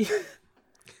 maybe.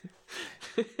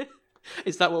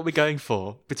 Is that what we're going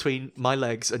for? Between my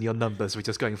legs and your numbers, we're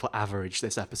just going for average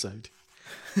this episode.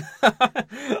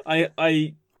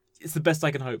 It's the best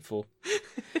I can hope for.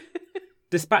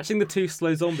 Dispatching the 2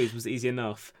 slow zombies was easy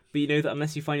enough, but you know that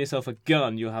unless you find yourself a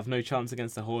gun, you'll have no chance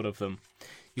against a horde of them.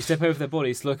 You step over their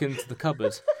bodies to look into the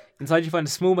cupboard. Inside you find a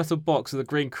small metal box with a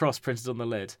green cross printed on the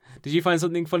lid. Did you find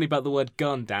something funny about the word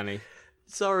gun, Danny?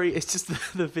 Sorry, it's just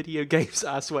the video game's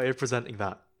ass way of presenting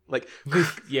that. Like,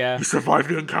 Yeah. you survived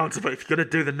the encounter, but if you're going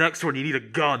to do the next one, you need a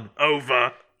gun.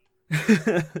 Over.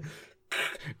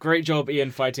 Great job,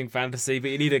 Ian, fighting fantasy,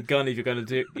 but you need a gun if you're going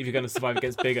to survive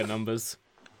against bigger numbers.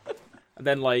 And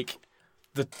then, like,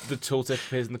 the tooltip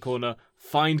appears in the corner.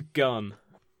 Find gun.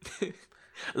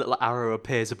 A little arrow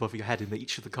appears above your head in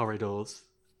each of the corridors.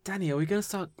 Danny, are we going to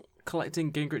start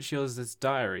collecting Gingrich Yours'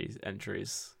 diary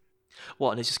entries?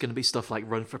 What, and it's just going to be stuff like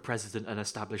run for president and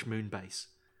establish Moonbase?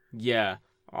 Yeah.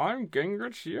 I'm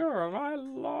Gingrich Yor, and I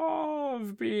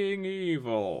love being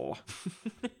evil.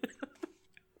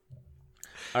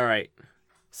 Alright.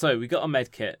 So, we got a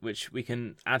med kit, which we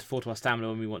can add 4 to our stamina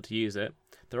when we want to use it.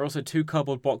 There are also 2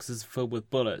 cardboard boxes filled with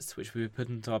bullets, which we put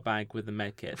into our bag with the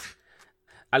med kit.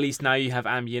 At least now you have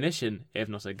ammunition, if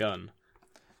not a gun.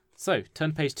 So,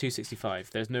 turn page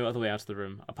 265. There's no other way out of the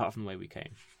room, apart from the way we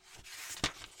came.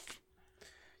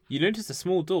 You notice a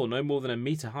small door no more than a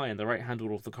metre high in the right-hand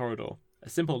wall of the corridor. A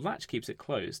simple latch keeps it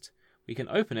closed. We can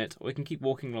open it, or we can keep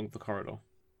walking along the corridor.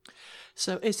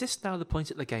 So, is this now the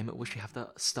point at the game at which we have to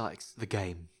start the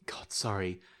game? God,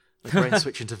 sorry. My brain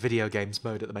switched into video games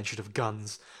mode at the mention of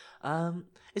guns.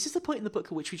 Is this the point in the book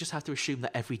at which we just have to assume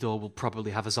that every door will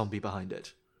probably have a zombie behind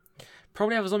it?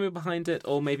 Probably have a zombie behind it,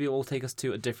 or maybe it will take us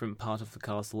to a different part of the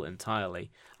castle entirely.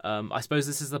 I suppose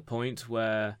this is the point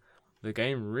where the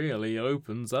game really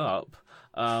opens up.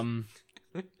 I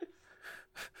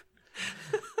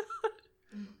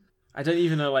don't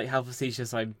even know how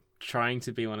facetious I'm trying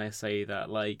to be when I say that.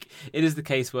 Like, it is the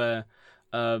case where,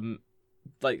 at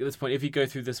this point, if you go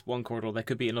through this one corridor, there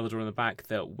could be another door in the back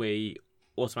that we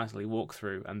automatically walk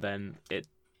through, and then it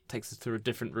takes us through a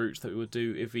different route that we would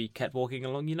do if we kept walking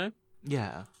along, you know?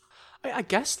 Yeah. I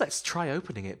guess let's try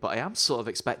opening it, but I am sort of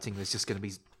expecting there's just going to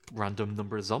be random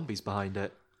number of zombies behind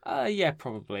it. Yeah,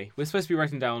 probably. We're supposed to be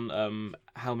writing down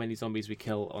how many zombies we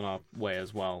kill on our way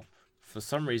as well, for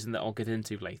some reason that I'll get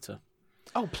into later.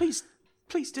 Oh, please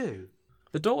do.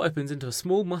 The door opens into a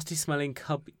small, musty-smelling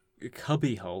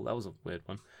cubby hole. That was a weird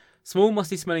one. Small,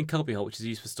 musty-smelling cubby hole, which is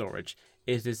used for storage.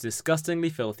 It is disgustingly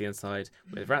filthy inside,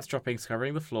 with rats droppings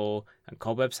covering the floor and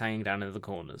cobwebs hanging down in the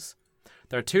corners.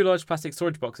 There are 2 large plastic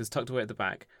storage boxes tucked away at the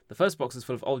back. The first box is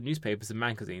full of old newspapers and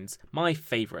magazines, my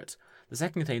favourite. The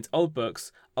second contains old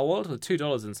books, a wallet with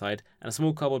 $2 inside, and a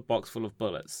small cardboard box full of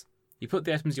bullets. You put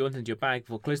the items you want into your bag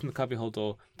before closing the cubbyhole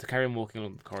door to carry on walking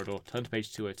along the corridor. Turn to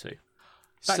page 202.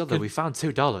 Still, though, we found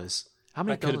 $2. How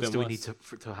many That could have dollars been do we worse.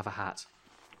 need to have a hat?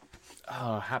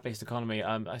 Oh, hat-based economy.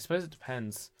 I suppose it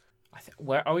depends.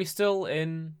 Where are we still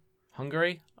in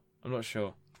Hungary? I'm not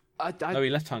sure. No, we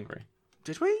left Hungary.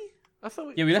 Did we? I thought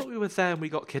we, Yeah, we I left- thought we were there and we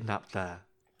got kidnapped there.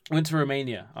 Went to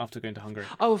Romania after going to Hungary.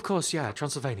 Oh, of course, yeah,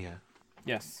 Transylvania.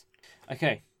 Yes.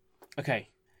 Okay.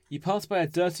 You pass by a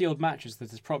dirty old mattress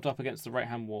that is propped up against the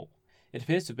right-hand wall. It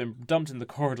appears to have been dumped in the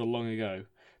corridor long ago.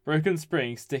 Broken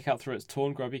springs stick out through its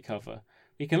torn, grubby cover.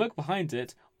 We can look behind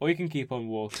it, or we can keep on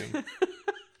walking.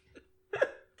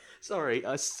 Sorry,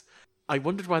 I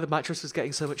wondered why the mattress was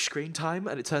getting so much screen time,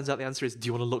 and it turns out the answer is, do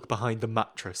you want to look behind the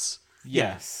mattress?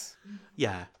 Yes.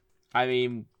 Yeah. I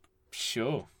mean,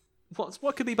 sure.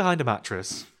 What could be behind a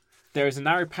mattress? There is a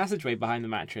narrow passageway behind the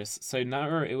mattress, so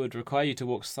narrow it would require you to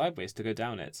walk sideways to go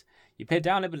down it. You peer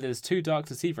down it, but it is too dark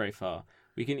to see very far.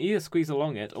 We can either squeeze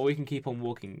along it, or we can keep on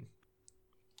walking.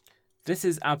 This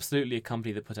is absolutely a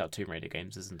company that put out Tomb Raider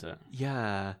games, isn't it?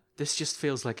 Yeah, this just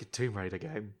feels like a Tomb Raider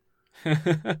game.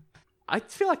 I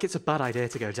feel like it's a bad idea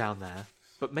to go down there,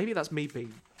 but maybe that's me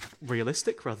being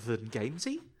realistic rather than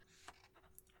gamesy.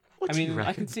 What do you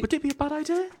reckon? Would it be a bad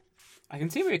idea? I can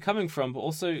see where you're coming from, but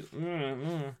also,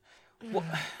 what?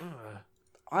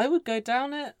 I would go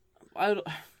down it.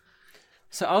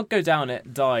 So I'll go down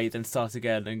it, die, then start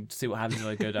again, and see what happens if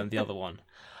I go down the other one.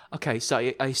 Okay,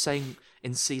 so are you saying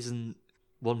in season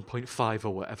 1.5 or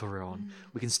whatever we're on,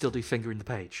 we can still do finger in the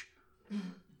page?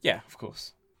 Yeah, of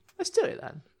course. Let's do it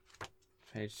then.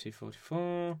 Page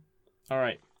 244. All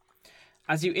right.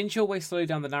 As you inch your way slowly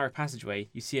down the narrow passageway,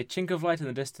 you see a chink of light in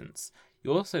the distance.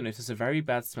 You also notice a very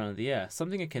bad smell in the air,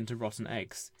 something akin to rotten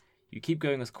eggs. You keep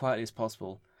going as quietly as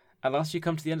possible. At last you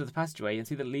come to the end of the passageway and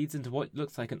see that it leads into what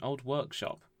looks like an old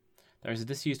workshop. There is a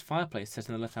disused fireplace set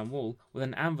in the left-hand wall with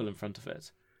an anvil in front of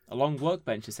it. A long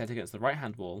workbench is set against the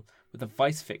right-hand wall with a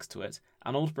vice fixed to it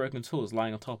and old broken tools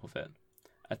lying on top of it.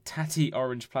 A tatty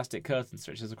orange plastic curtain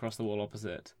stretches across the wall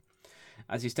opposite.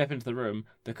 As you step into the room,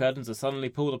 the curtains are suddenly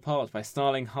pulled apart by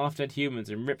snarling half-dead humans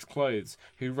in ripped clothes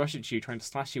who rush at you trying to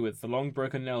slash you with the long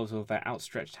broken nails with their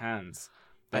outstretched hands.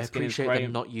 I appreciate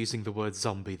them not using the word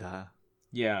zombie there.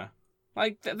 Yeah.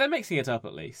 Like, they're mixing it up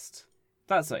at least.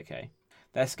 That's okay.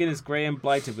 Their skin is grey and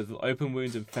blighted with open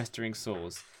wounds and festering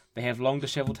sores. They have long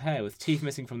dishevelled hair with teeth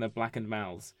missing from their blackened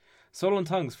mouths. Swollen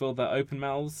tongues fill their open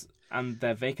mouths and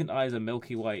their vacant eyes are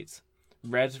milky white,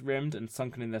 red-rimmed and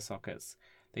sunken in their sockets.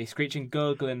 They screech and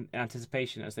gurgle in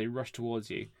anticipation as they rush towards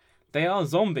you. They are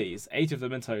zombies, 8 of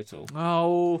them in total.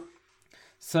 Oh.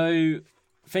 So,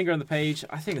 finger on the page,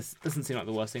 I think this doesn't seem like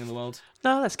the worst thing in the world.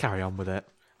 No, let's carry on with it.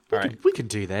 We can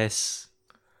do this.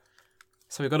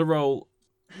 So we've got to roll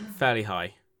fairly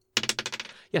high.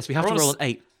 Yes, we have to roll an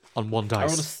 8 on one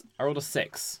dice. I rolled a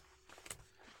 6,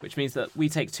 which means that we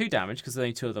take 2 damage because there's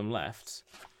only 2 of them left.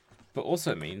 But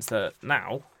also it means that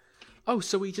now... Oh,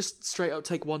 so we just straight up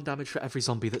take 1 damage for every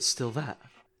zombie that's still there?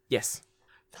 Yes.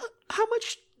 How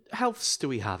much healths do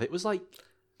we have? It was like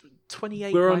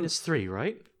 28 minus 3,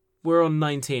 right? We're on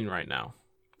 19 right now,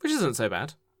 which isn't so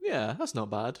bad. Yeah, that's not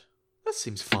bad. That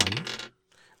seems fine.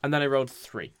 And then I rolled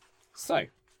 3. So,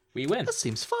 we win. That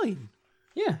seems fine.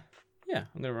 Yeah.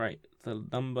 I'm going to write the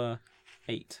number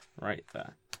 8 right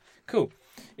there. Cool.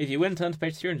 If you win, turn to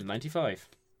page 395.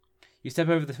 You step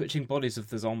over the twitching bodies of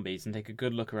the zombies and take a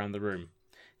good look around the room.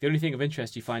 The only thing of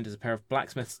interest you find is a pair of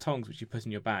blacksmith's tongs which you put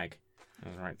in your bag.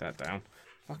 I'll write that down.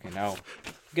 Fucking hell.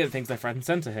 I'm getting things left, right and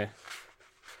centre here.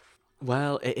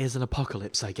 Well, it is an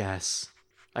apocalypse, I guess.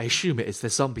 I assume it is.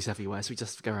 There's zombies everywhere, so we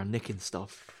just go around nicking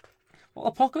stuff. Well,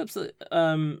 Apocalypse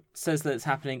says that it's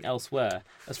happening elsewhere.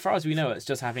 As far as we know, it's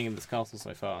just happening in this castle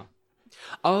so far.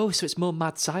 Oh, so it's more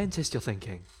mad scientist you're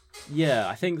thinking? Yeah,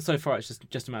 I think so far it's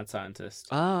just a mad scientist.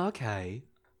 Ah, okay.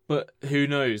 But who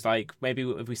knows? Like, maybe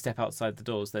if we step outside the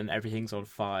doors, then everything's on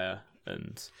fire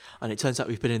and it turns out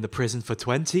we've been in the prison for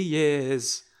 20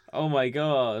 years. Oh my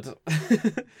god.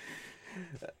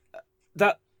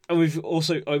 We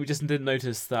just didn't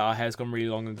notice that our hair's gone really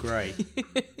long and grey.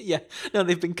 Yeah, no,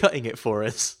 they've been cutting it for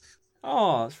us.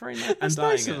 Oh, it's very nice. It's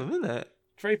nice of them, isn't it?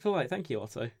 It's very polite. Thank you,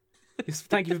 Otto.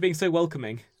 Thank you for being so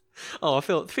welcoming. Oh, I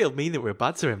feel mean that we're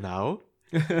bad to him now.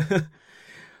 There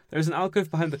is an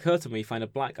alcove behind the curtain where you find a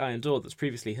black iron door that's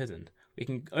previously hidden. We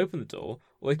can open the door,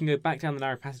 or we can go back down the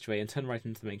narrow passageway and turn right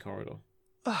into the main corridor.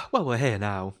 Well, we're here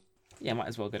now. Yeah, might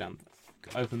as well go down.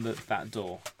 Open that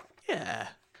door. Yeah.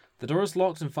 The door is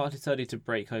locked and far too sturdy to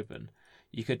break open.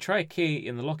 You could try a key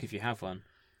in the lock if you have one.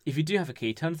 If you do have a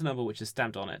key, turn to the number which is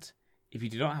stamped on it. If you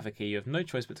do not have a key, you have no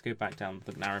choice but to go back down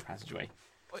the narrow passageway.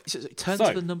 So turn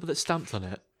to the number that's stamped on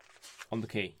it? On the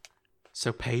key.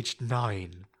 So page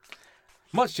 9.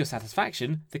 Much to your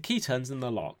satisfaction, the key turns in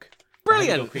the lock.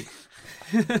 Brilliant!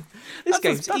 This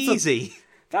game's easy.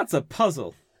 That's a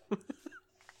puzzle.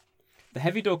 The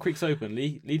heavy door creaks open,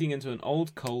 leading into an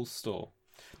old coal store.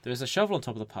 There is a shovel on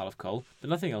top of the pile of coal, but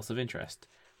nothing else of interest.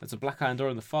 There's a black iron door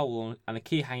in the far wall and a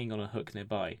key hanging on a hook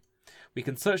nearby. We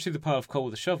can search through the pile of coal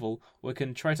with a shovel, or we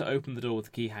can try to open the door with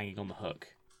the key hanging on the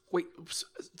hook. Wait,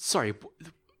 sorry.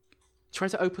 Try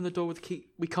to open the door with the key.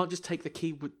 We can't just take the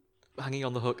key with... hanging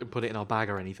on the hook and put it in our bag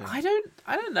or anything? I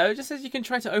don't know. It just says you can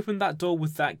try to open that door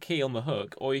with that key on the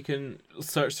hook, or you can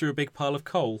search through a big pile of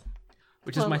coal,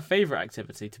 which is my favourite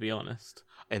activity, to be honest.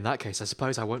 In that case, I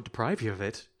suppose I won't deprive you of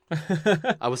it.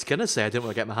 I was gonna say I didn't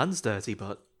want to get my hands dirty,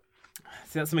 but...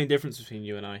 See, that's the main difference between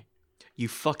you and I. You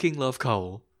fucking love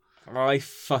coal. I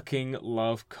fucking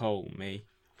love coal, me.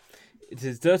 It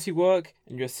is dirty work,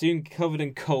 and you're soon covered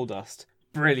in coal dust.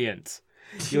 Brilliant.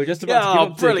 You're just about to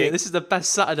give up brilliant. digging. This is the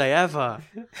best Saturday ever.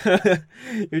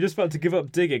 You're just about to give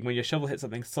up digging when your shovel hits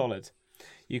something solid.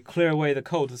 You clear away the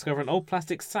coal to discover an old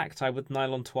plastic sack tied with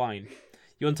nylon twine.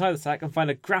 You untie the sack and find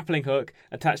a grappling hook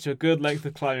attached to a good length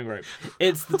of climbing rope.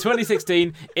 It's the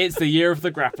 2016. It's the year of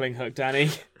the grappling hook, Danny.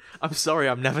 I'm sorry,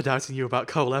 I'm never doubting you about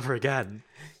coal ever again.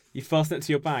 You fasten it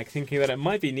to your bag, thinking that it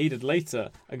might be needed later,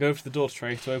 and go over to the door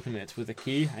tray to open it with the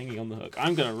key hanging on the hook.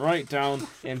 I'm going to write down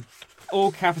in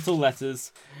all capital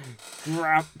letters,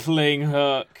 grappling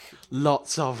hook.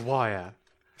 Lots of wire.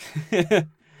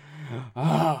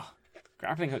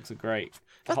 Grappling hooks are great.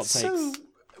 That's so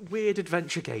weird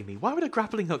adventure gamey. Why would a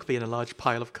grappling hook be in a large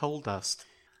pile of coal dust?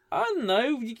 I don't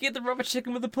know. You get the rubber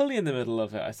chicken with a pulley in the middle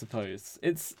of it, I suppose.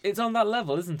 It's on that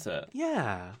level, isn't it?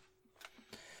 Yeah.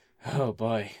 Oh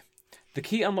boy. The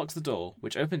key unlocks the door,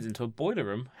 which opens into a boiler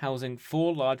room housing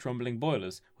 4 large rumbling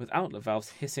boilers with outlet valves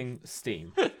hissing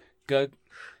steam.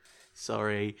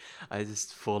 Sorry, I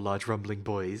just 4 large rumbling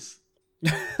boys. You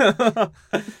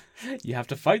have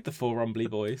to fight the 4 rumbly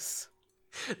boys.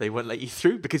 They won't let you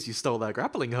through because you stole their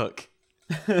grappling hook.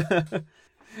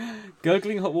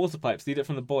 Gurgling hot water pipes lead up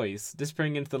from the boys,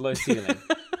 disappearing into the low ceiling.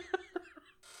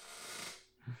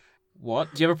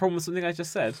 What? Do you have a problem with something I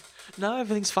just said? No,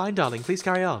 everything's fine, darling. Please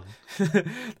carry on.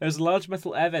 There's a large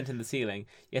metal air vent in the ceiling,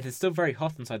 yet it's still very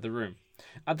hot inside the room.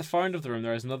 At the far end of the room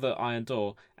there is another iron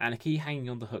door, and a key hanging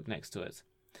on the hook next to it.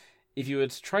 If you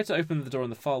would try to open the door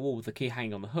on the far wall with the key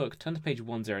hanging on the hook, turn to page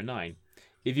 109.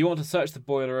 If you want to search the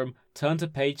boiler room, turn to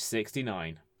page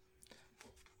 69.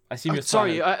 I assume you're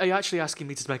sorry, silent. are you actually asking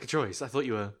me to make a choice? I thought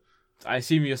you were... I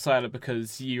assume you're silent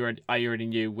because I already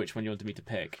knew which one you wanted me to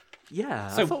pick. Yeah,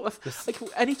 So, I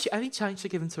thought any chance you're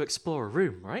given to explore a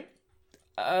room, right?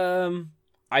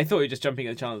 I thought you were just jumping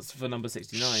at the chance for number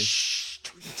 69. Shh.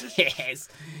 Yes,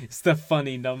 it's the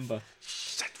funny number.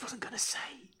 I wasn't gonna say.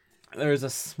 There is a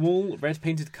small red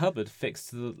painted cupboard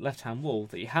fixed to the left hand wall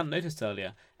that you hadn't noticed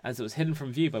earlier, as it was hidden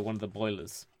from view by one of the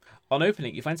boilers. On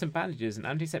opening, you find some bandages and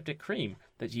antiseptic cream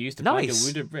that you use to bind your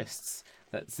wounded wrists,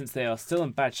 that since they are still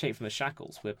in bad shape from the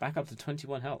shackles, we're back up to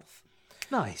 21 health.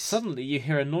 Nice. Suddenly, you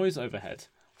hear a noise overhead.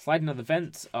 Sliding out the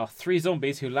vent are 3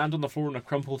 zombies who land on the floor in a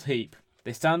crumpled heap.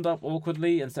 They stand up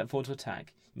awkwardly and step forward to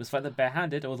attack. You must fight them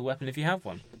barehanded or with a weapon if you have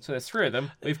one. So there's 3 of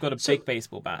them. We've got a big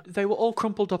baseball bat. They were all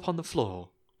crumpled up on the floor.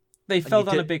 They fell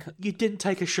down a big... You didn't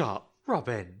take a shot,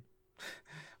 Robin.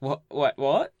 What?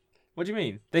 What do you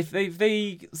mean? They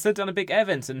slid down a big air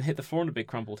vent and hit the floor in a big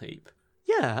crumpled heap.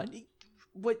 Yeah.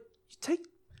 What?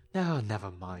 No,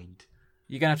 never mind.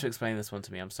 You're going to have to explain this one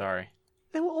to me, I'm sorry.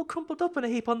 They were all crumpled up in a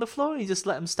heap on the floor and you just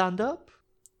let them stand up?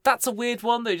 That's a weird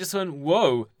one. They just went,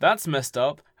 whoa, that's messed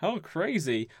up. How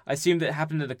crazy. I assumed it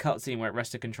happened in a cutscene where it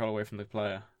wrested control away from the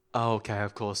player. Oh, okay,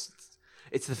 of course.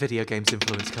 It's the video game's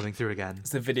influence coming through again. It's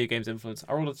the video game's influence.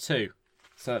 I rolled a 2.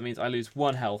 So that means I lose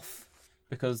 1 health.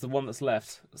 Because the one that's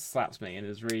left slaps me and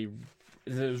is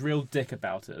real dick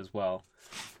about it as well.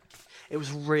 It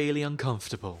was really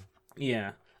uncomfortable.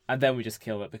 Yeah. And then we just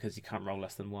kill it because you can't roll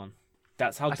less than 1.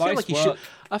 That's how I dice work.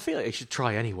 I feel like you should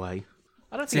try anyway.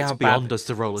 I don't See think how it's beyond us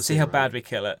to roll a 0. See how bad we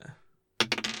kill it.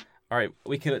 Alright,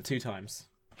 we kill it 2 times.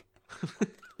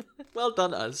 Well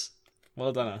done, us.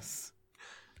 Well done, us.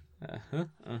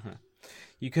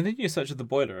 You continue your search of the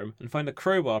boiler room and find a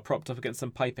crowbar propped up against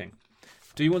some piping.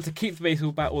 Do you want to keep the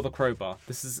baseball bat or the crowbar?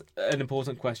 This is an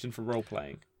important question for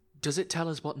role-playing. Does it tell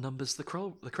us what numbers the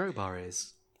crowbar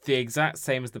is? The exact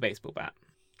same as the baseball bat.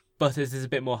 But it is a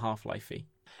bit more Half-Life-y.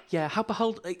 Yeah,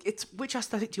 which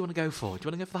aesthetic do you want to go for? Do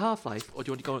you want to go for the Half-Life, or do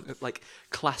you want to go like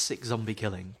classic zombie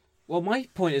killing? Well, my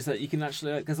point is that you can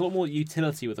actually... there's a lot more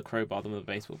utility with a crowbar than with a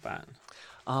baseball bat.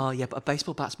 Oh, yeah, but a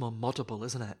baseball bat's more moddable,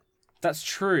 isn't it? That's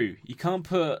true. You can't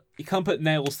put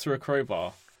nails through a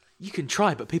crowbar. You can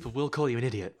try, but people will call you an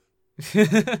idiot.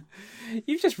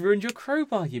 You've just ruined your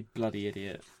crowbar, you bloody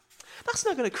idiot. That's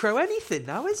not going to crow anything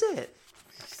now, is it?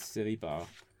 Silly bar.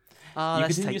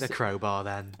 Let's take the crowbar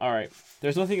then. All right.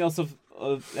 There's nothing else in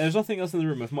the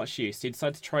room of much use. So you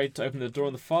decide to try to open the door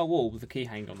on the far wall with the key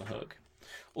hanging on the hook.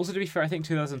 Also, to be fair, I think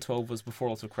 2012 was before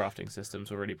lots of crafting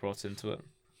systems were really brought into it.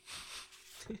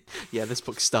 Yeah, this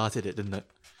book started it, didn't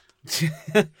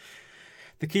it?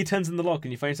 The key turns in the lock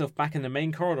and you find yourself back in the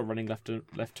main corridor running left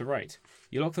to right.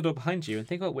 You lock the door behind you and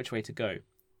think about which way to go.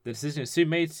 The decision is soon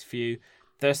made for you.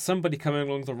 There's somebody coming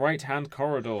along the right-hand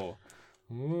corridor.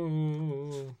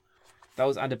 Ooh. That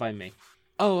was added by me.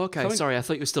 Oh, okay. Sorry, I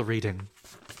thought you were still reading.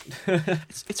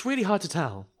 It's really hard to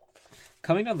tell.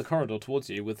 Coming down the corridor towards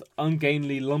you with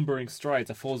ungainly, lumbering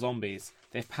strides are 4 zombies.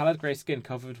 They have pallid grey skin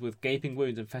covered with gaping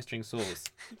wounds and festering sores.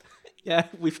 Yeah,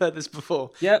 we've heard this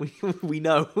before. Yeah, we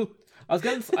know. I was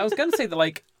going to say that,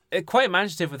 like, quite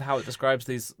imaginative with how it describes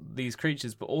these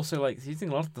creatures, but also, like, it's using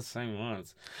a lot of the same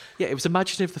words. Yeah, it was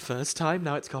imaginative the first time,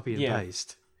 now it's copy and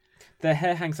paste. Their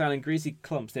hair hangs down in greasy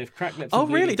clumps. They have cracked lips. Oh,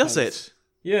 really? Does it?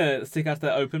 Yeah, they stick out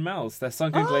their open mouths. Their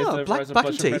sunken glazed over eyes are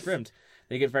bloodshot red rimmed.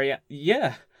 They get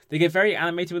very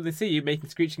animated when they see you, making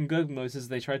screeching gurgling noises as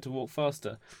they try to walk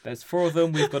faster. There's 4 of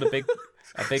them. We've got a big.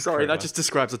 Sorry, that just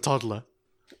describes a toddler.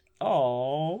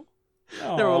 Oh.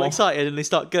 They're all excited and they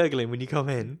start gurgling when you come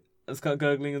in. They start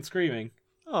gurgling and screaming.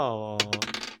 Oh.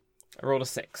 I rolled a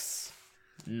 6.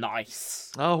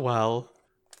 Nice. Oh well.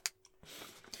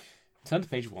 Turn to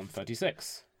page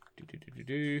 136.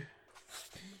 You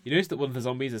notice that one of the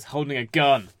zombies is holding a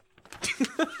gun.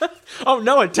 Oh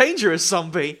no, a dangerous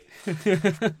zombie!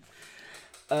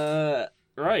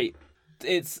 Right.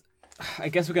 I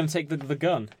guess we're going to take the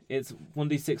gun. It's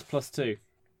 1d6 plus 2.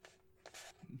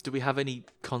 Do we have any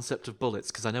concept of bullets?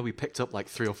 Because I know we picked up like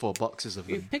 3 or 4 boxes of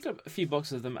them. We've picked up a few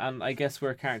boxes of them, and I guess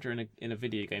we're a character in a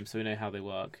video game, so we know how they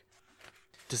work.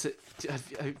 Does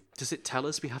it tell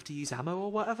us we have to use ammo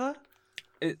or whatever?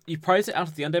 You prize it out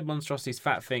of the undead monstrosity's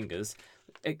fat fingers.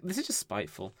 This is just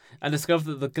spiteful. And discover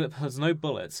that the clip has no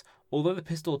bullets, although the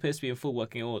pistol appears to be in full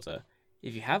working order.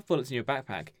 If you have bullets in your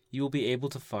backpack, you will be able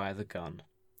to fire the gun.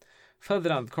 Further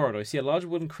down the corridor, you see a large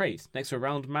wooden crate next to a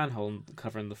round manhole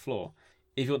covering the floor.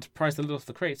 If you want to prise the lid off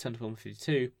the crate, turn to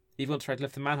 152. If you want to try to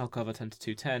lift the manhole cover, turn to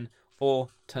 210. Or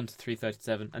turn to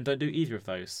 337. And don't do either of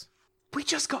those. We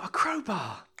just got a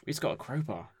crowbar! We just got a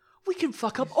crowbar. We can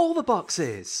fuck up all the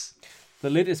boxes! The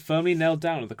lid is firmly nailed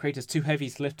down and the crate is too heavy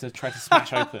to lift to try to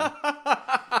smash open.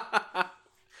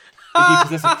 If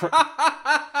you possess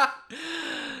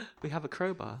we have a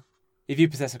crowbar. If you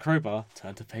possess a crowbar,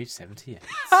 turn to page 78.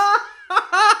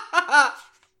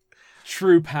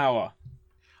 True power.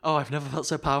 Oh, I've never felt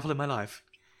so powerful in my life.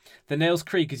 The nails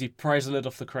creak as you prise the lid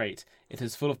off the crate. It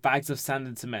is full of bags of sand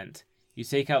and cement. You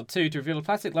take out 2 to reveal a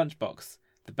plastic lunchbox.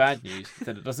 The bad news is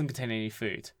that it doesn't contain any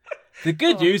food. The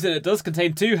good news is that it does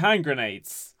contain 2 hand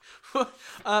grenades.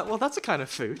 Well, that's a kind of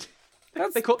food.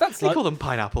 They call them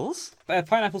pineapples. They're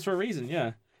pineapples for a reason,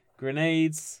 yeah.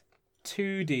 Grenades,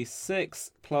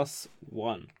 2d6 plus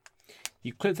 1.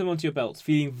 You clip them onto your belt,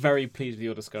 feeling very pleased with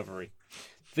your discovery.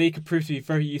 They could prove to be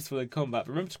very useful in combat.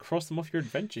 Remember to cross them off your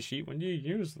adventure sheet when you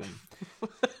use them.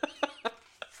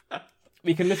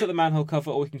 We can lift up the manhole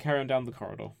cover, or we can carry on down the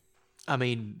corridor. I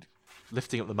mean,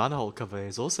 lifting up the manhole cover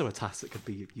is also a task that could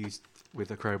be used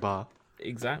with a crowbar.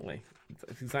 Exactly.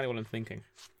 That's exactly what I'm thinking.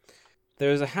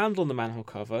 There is a handle on the manhole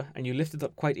cover, and you lift it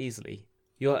up quite easily.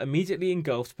 You are immediately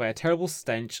engulfed by a terrible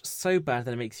stench so bad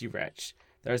that it makes you retch.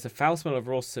 There is a foul smell of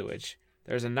raw sewage.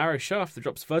 There is a narrow shaft that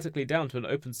drops vertically down to an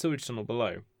open sewage tunnel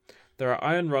below. There are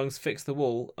iron rungs fixed to the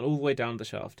wall and all the way down the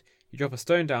shaft. You drop a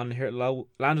stone down and hear it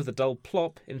land with a dull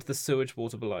plop into the sewage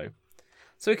water below.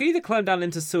 So we can either climb down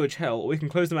into sewage hell, or we can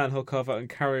close the manhole cover and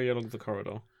carry along the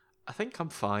corridor. I think I'm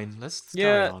fine. Let's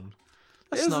carry on.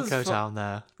 Let's not go down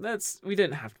there. We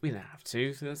didn't have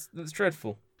to. That's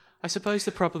dreadful. I suppose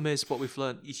the problem is what we've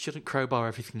learned. You shouldn't crowbar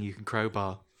everything you can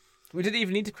crowbar. We didn't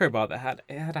even need to crowbar that.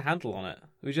 It had a handle on it.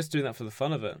 We were just doing that for the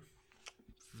fun of it.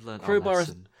 We've learned our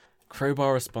lesson.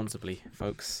 Crowbar responsibly,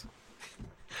 folks.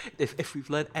 If we've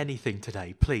learned anything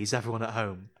today, please, everyone at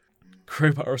home,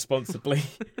 crowbar responsibly.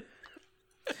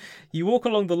 You walk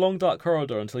along the long dark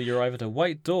corridor until you arrive at a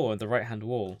white door in the right-hand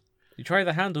wall. You try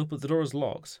the handle, but the door is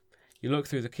locked. You look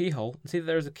through the keyhole and see that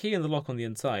there is a key in the lock on the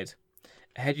inside.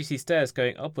 Ahead you see stairs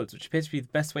going upwards, which appears to be the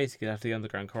best way to get out of the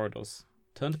underground corridors.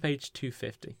 Turn to page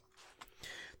 250.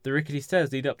 The rickety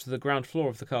stairs lead up to the ground floor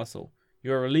of the castle.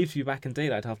 You are relieved to be back in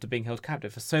daylight after being held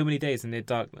captive for so many days in near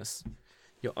darkness.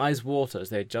 Your eyes water as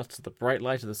they adjust to the bright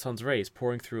light of the sun's rays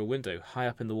pouring through a window high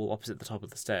up in the wall opposite the top of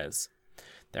the stairs.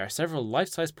 There are several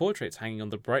life-size portraits hanging on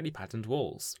the brightly patterned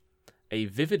walls. A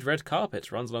vivid red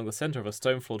carpet runs along the centre of a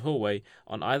stone-floored hallway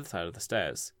on either side of the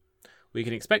stairs. We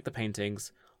can inspect the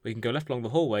paintings, we can go left along the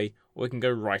hallway, or we can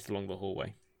go right along the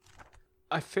hallway.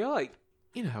 I feel like,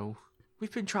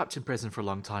 we've been trapped in prison for a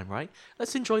long time, right?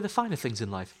 Let's enjoy the finer things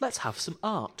in life. Let's have some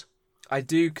art. I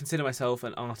do consider myself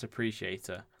an art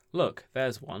appreciator. Look,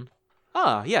 there's one.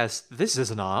 Ah, yes, this is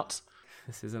an art.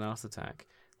 This is an art attack.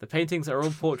 The paintings are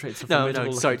all portraits of No,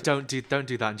 formidable sorry, looking- don't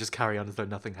do that and just carry on as though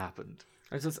nothing happened.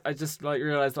 I just like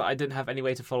realized that I didn't have any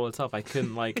way to follow it up. I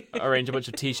couldn't like arrange a bunch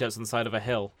of t-shirts on the side of a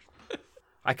hill.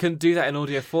 I couldn't do that in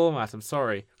audio format. I'm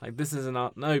sorry. Like this is an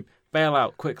art. No, bail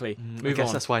out quickly. I Move guess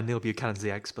on. that's why Neil Buchanan's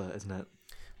the expert, isn't it?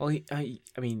 Well, I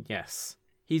mean, yes.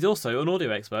 He's also an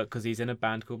audio expert because he's in a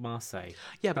band called Marseille.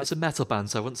 Yeah, but it's a metal band,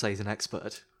 so I wouldn't say he's an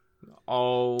expert.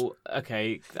 Oh,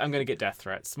 okay. I'm going to get death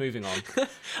threats. Moving on.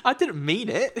 I didn't mean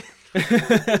it.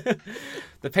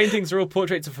 The paintings are all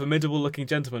portraits of formidable-looking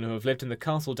gentlemen who have lived in the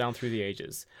castle down through the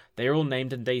ages. They are all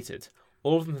named and dated.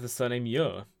 All of them have the surname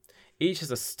Ure. Each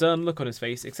has a stern look on his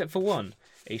face, except for one.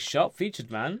 A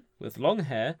sharp-featured man with long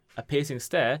hair, a piercing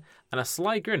stare, and a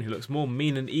sly grin who looks more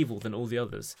mean and evil than all the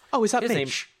others. Oh, is that His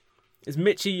Mitch? Is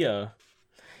Mitchy Ure.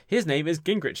 His name is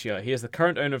Gingrich Ure. He is the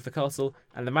current owner of the castle,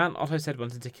 and the man Otto said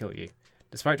wanted to kill you.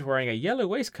 Despite wearing a yellow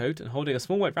waistcoat and holding a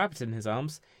small white rabbit in his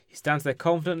arms, he stands there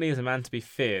confidently as a man to be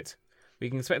feared. We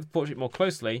can inspect the portrait more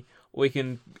closely, or we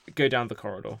can go down the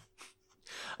corridor.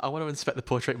 I want to inspect the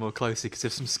portrait more closely because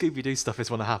if some Scooby-Doo stuff is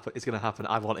going to happen,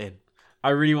 I want in. I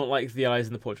really want like the eyes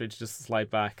in the portrait to just slide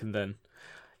back, and then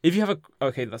if you have a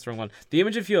okay, that's the wrong one. The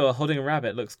image of Ure holding a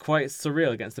rabbit looks quite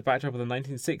surreal against the backdrop of the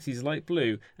 1960s light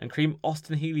blue and cream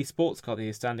Austin Healey sports car that he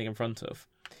is standing in front of.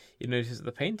 You notice that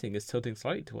the painting is tilting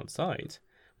slightly to one side.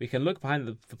 We can look behind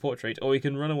the portrait, or we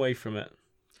can run away from it.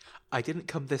 I didn't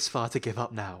come this far to give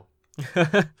up now.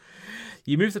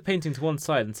 You move the painting to one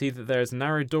side and see that there is a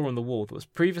narrow door on the wall that was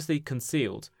previously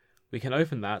concealed. We can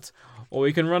open that, or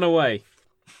we can run away.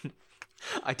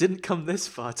 I didn't come this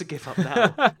far to give up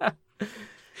now.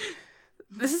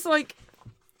 This is like...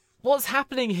 What's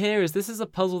happening here is this is a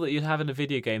puzzle that you'd have in a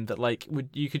video game that like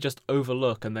you could just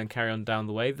overlook and then carry on down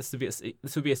the way. This would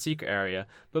be a secret area,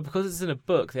 but because it's in a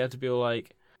book, they have to be all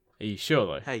like, "Are you sure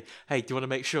though? Hey, do you want to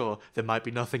make sure there might be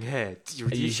nothing here?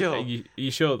 Are you sure? Are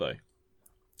you sure though?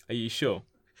 Are you sure?"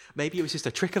 Maybe it was just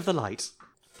a trick of the light.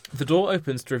 The door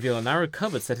opens to reveal a narrow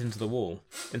cupboard set into the wall.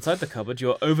 Inside the cupboard, you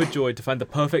are overjoyed to find the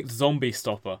perfect zombie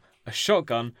stopper: a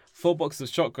shotgun, 4 boxes of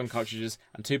shotgun cartridges,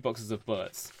 and 2 boxes of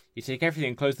bullets. You take everything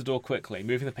and close the door quickly,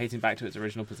 moving the painting back to its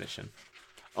original position.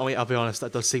 Oh wait, I'll be honest,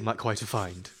 that does seem like quite a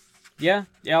find. Yeah,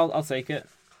 I'll take it.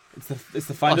 It's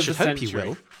the find of the hope century. you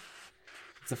will.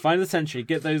 It's the find of the century.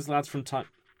 Get those lads from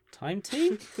Time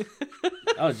Team?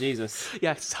 Oh Jesus!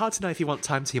 Yeah, it's hard to know if you want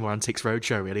Time Team or Antiques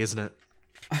Roadshow, really, isn't it?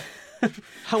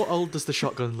 How old does the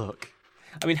shotgun look?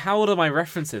 I mean, how old are my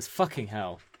references? Fucking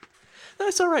hell! No,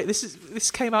 it's all right.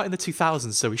 This came out in the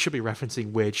 2000s, so we should be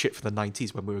referencing weird shit from the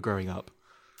 90s when we were growing up.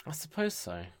 I suppose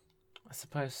so.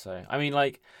 I mean,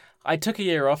 like, I took a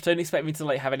year off. Don't expect me to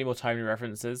like have any more timely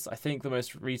references. I think the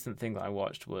most recent thing that I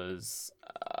watched was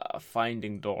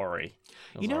Finding Dory.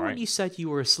 You know when you said you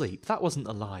were asleep? That wasn't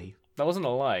a lie. That wasn't a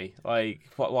lie. Like,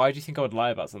 why do you think I would lie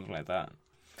about something like that?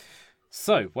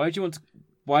 So, would you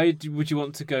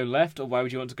want to go left, or why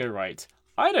would you want to go right?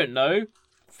 I don't know.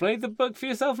 Play the book for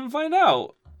yourself and find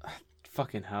out.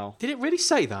 Fucking hell. Did it really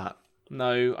say that?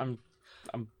 No, I'm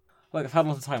like, I've had a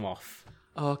lot of time off.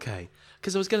 Oh, okay.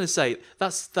 Because I was going to say,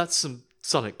 that's some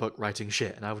Sonic book writing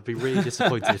shit, and I would be really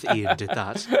disappointed if Ian did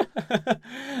that.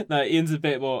 No, Ian's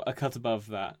a cut above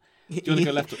that. Do you want to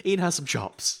go left? Ian has some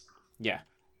chops. Yeah.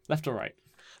 Left or right?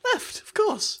 Left, of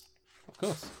course. Of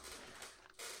course.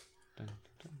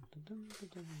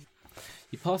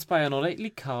 You pass by an ornately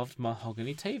carved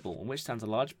mahogany table on which stands a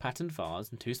large patterned vase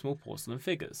and 2 small porcelain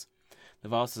figures. The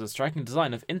vase has a striking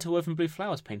design of interwoven blue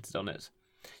flowers painted on it.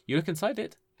 You look inside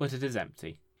it, but it is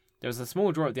empty. There is a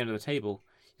small drawer at the end of the table.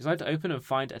 You decide to open and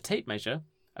find a tape measure,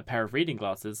 a pair of reading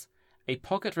glasses, a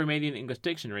pocket Romanian English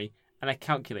dictionary, and a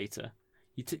calculator.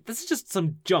 This is just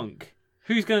some junk.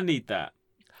 Who's going to need that?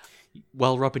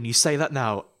 Well, Robin, you say that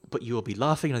now, but you will be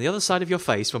laughing on the other side of your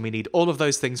face when we need all of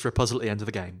those things for a puzzle at the end of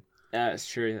the game. That's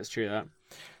true, that.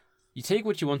 You take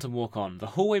what you want and walk on. The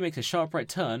hallway makes a sharp right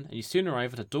turn, and you soon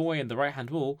arrive at a doorway in the right-hand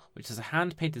wall, which has a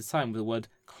hand-painted sign with the word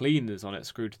 "Cleaners" on it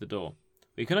screwed to the door.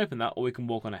 We can open that, or we can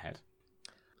walk on ahead.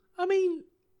 I mean,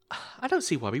 I don't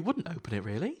see why we wouldn't open it,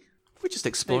 really. We're just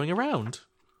exploring around.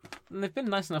 And they've been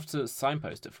nice enough to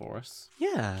signpost it for us.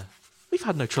 Yeah. We've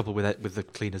had no trouble with it with the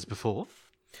cleaners before.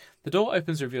 The door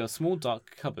opens to reveal a small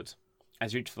dark cupboard.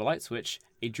 As you reach for the light switch,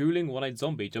 a drooling one-eyed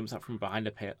zombie jumps up from behind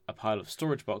a pile of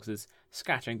storage boxes,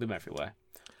 scattering them everywhere.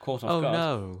 Caught off guard.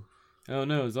 No. Oh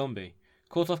no, a zombie.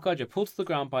 Caught off guard, you're pulled to the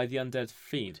ground by the undead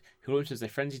fiend, who launches a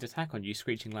frenzied attack on you,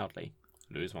 screeching loudly.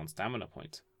 Lose 1 stamina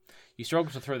point. You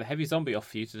struggle to throw the heavy zombie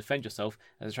off you to defend yourself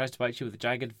as it tries to bite you with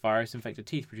jagged, virus-infected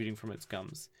teeth protruding from its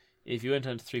gums. If you enter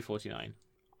into 349.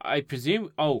 I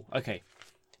presume... Oh, okay.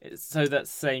 So that's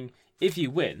saying, if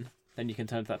you win, then you can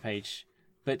turn to that page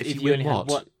But If if you you win only had what?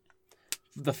 one,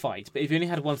 the fight. But if you only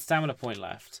had one stamina point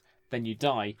left, then you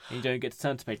die and you don't get to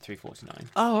turn to page 349.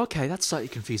 Oh, okay, that's slightly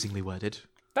confusingly worded.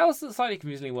 That was slightly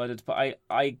confusingly worded, but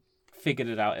I figured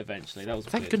it out eventually. That was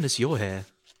Thank weird. goodness you're here.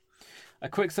 A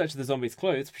quick search of the zombie's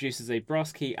clothes produces a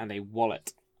brass key and a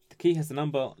wallet. The key has the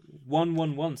number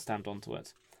 111 stamped onto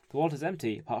it. The wallet is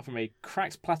empty, apart from a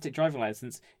cracked plastic driving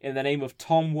license in the name of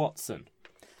Tom Watson.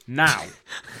 Now,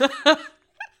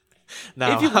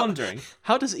 Now, if you're wondering,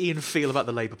 how does Ian feel about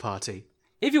the Labour Party?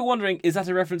 is that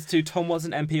a reference to Tom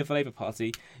Watson, MP of the Labour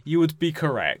Party? You would be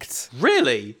correct.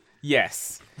 Really?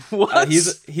 Yes. What?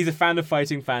 He's a fan of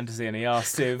fighting fantasy, and he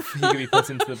asked if he could be put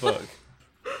into the book.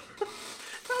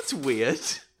 That's weird.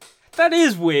 That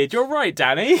is weird. You're right,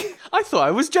 Danny. I thought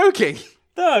I was joking.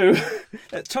 No.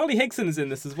 Charlie Higson is in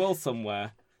this as well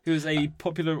somewhere, who is a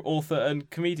popular author and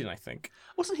comedian, I think.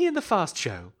 Wasn't he in the Fast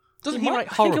Show? Doesn't he might- write I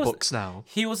think horror it was- books now?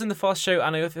 He was in the Fast Show,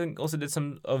 and I think also did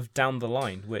some of Down the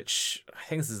Line, which I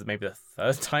think this is maybe the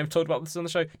third time I've talked about this on the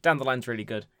show. Down the Line's really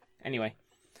good. Anyway.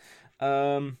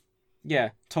 Yeah,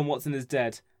 Tom Watson is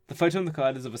dead. The photo on the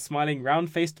card is of a smiling,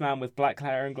 round-faced man with black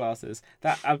hair and glasses.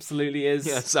 That absolutely is.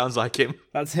 Yeah, sounds like him.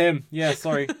 That's him. Yeah,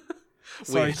 sorry.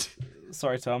 Weird.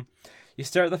 Sorry, Tom. You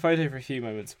stare at the photo for a few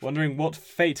moments, wondering what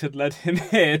fate had led him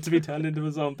here to be turned into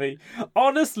a zombie.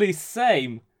 Honestly,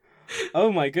 same.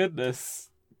 Oh my goodness.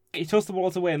 You toss the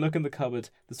wallet away and look in the cupboard.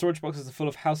 The storage boxes are full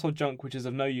of household junk which is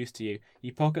of no use to you.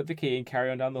 You pocket the key and carry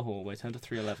on down the hallway. Turn to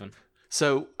 311.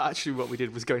 So, actually, what we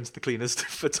did was go into the cleaners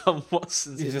for Tom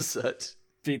Watson's You just- insert.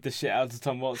 Beat the shit out of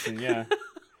Tom Watson, yeah.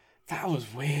 That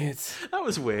was weird. That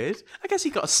was weird. I guess he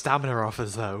got a stamina off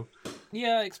us, though.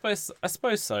 Yeah, I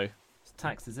suppose so. There's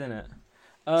taxes in it.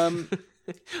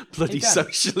 Bloody Hey, Dan.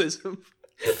 socialism.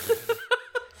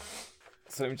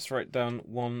 So let me just write down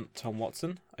one Tom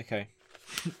Watson. Okay.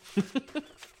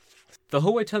 The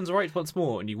hallway turns right once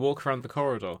more and you walk around the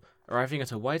corridor, arriving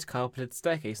at a white carpeted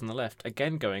staircase on the left,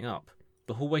 again going up.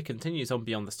 The hallway continues on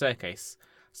beyond the staircase.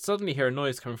 Suddenly you hear a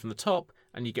noise coming from the top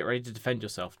and you get ready to defend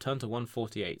yourself. Turn to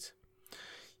 148.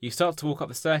 You start to walk up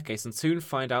the staircase and soon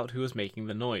find out who is making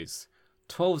the noise.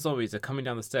 12 zombies are coming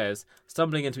down the stairs,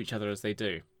 stumbling into each other as they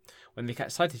do. When they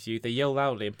catch sight of you, they yell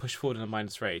loudly and push forward in a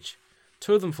mindless rage.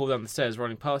 2 of them fall down the stairs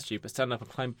running past you, but stand up and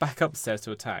climb back up the stairs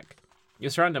to attack. You're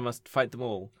surrounded and must fight them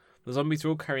all. The zombies are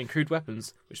all carrying crude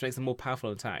weapons, which makes them more powerful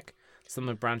in attack. Some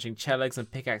are brandishing chair legs and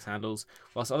pickaxe handles,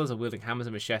 whilst others are wielding hammers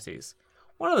and machetes.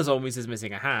 One of the zombies is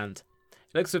missing a hand.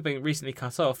 It looks to have been recently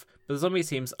cut off, but the zombie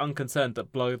seems unconcerned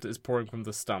that blood is pouring from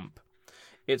the stump.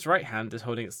 Its right hand is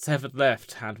holding its severed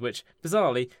left hand, which,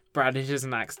 bizarrely, brandishes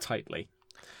an axe tightly.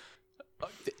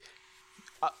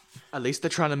 At least they're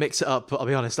trying to mix it up, but I'll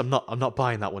be honest, I'm not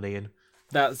buying that one, Ian.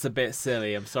 That's a bit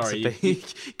silly. I'm sorry.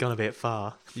 Gone a bit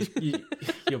far.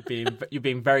 You're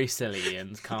being very silly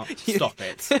and can't stop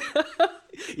it.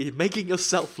 You're making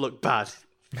yourself look bad.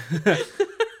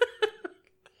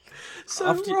 So,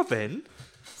 After- Robin,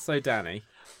 So, Danny,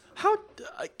 how...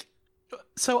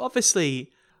 So, obviously,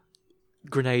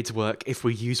 grenades work. If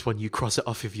we use one, you cross it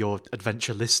off of your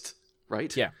adventure list,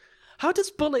 right? yeah, How does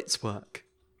bullets work?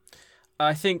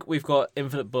 I think we've got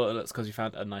infinite bullets because we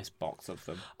found a nice box of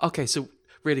them. Okay, so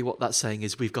really what that's saying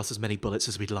is we've got as many bullets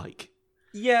as we'd like.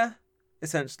 Yeah,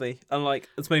 essentially. Unlike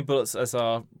as many bullets as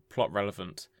are plot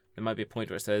relevant. There might be a point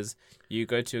where it says, you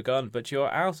go to your gun, but you're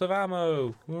out of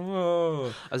ammo.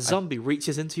 Whoa. A zombie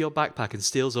reaches into your backpack and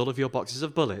steals all of your boxes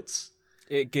of bullets.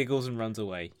 It giggles and runs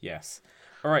away, yes.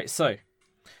 Alright, so,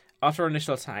 after our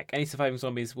initial attack, any surviving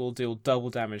zombies will deal double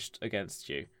damage against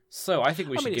you. So, I think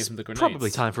we should give it's them the grenades.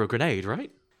 probably time for a grenade, right?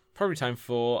 Probably time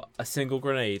for a single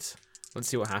grenade. Let's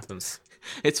see what happens.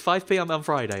 It's 5 p.m. on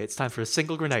Friday. It's time for a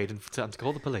single grenade and time to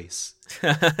call the police.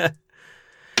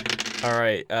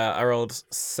 Alright, I rolled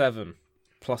 7.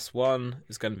 Plus 1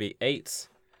 is going to be 8.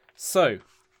 So,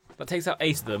 that takes out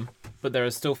 8 of them, but there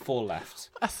are still 4 left.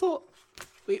 I thought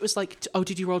it was like, oh,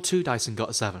 did you roll 2 dice and got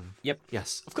a 7? Yep.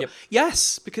 Yes, of course. Yep.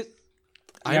 Yes, because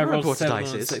I Yeah, I remember rolled what a 7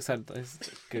 dice on is. 6 headed dice.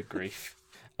 Good grief.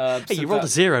 Hey, So you rolled a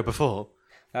 0 before.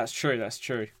 That's true, that's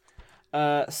true.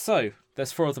 So,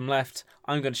 there's 4 of them left.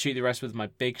 I'm going to shoot the rest with my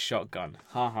big shotgun.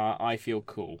 Haha, I feel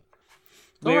cool.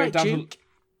 All right, down Duke.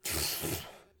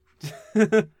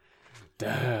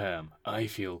 Damn, I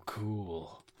feel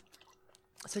cool.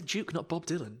 I said Duke, not Bob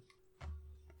Dylan.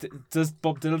 Does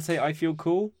Bob Dylan say I feel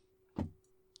cool?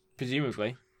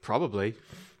 Presumably. Probably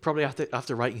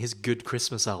after writing his Good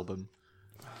Christmas album.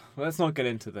 Well, let's not get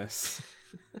into this.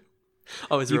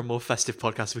 Oh, is there a more festive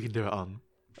podcast we can do it on?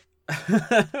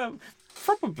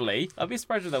 Probably. I'd be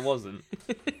surprised if there wasn't.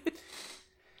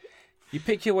 You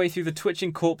pick your way through the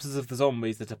twitching corpses of the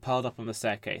zombies that are piled up on the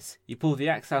staircase. You pull the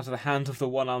axe out of the hand of the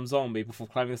one-armed zombie before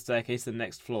climbing the staircase to the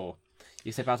next floor.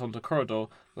 You step out onto a corridor,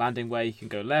 landing where you can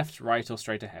go left, right, or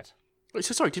straight ahead. Wait,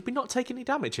 so sorry, did we not take any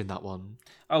damage in that one?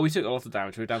 Oh, we took a lot of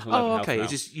damage. We're down to 11 health okay. now.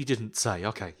 You didn't say.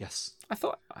 Okay, yes. I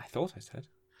thought I said.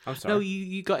 I'm sorry. No,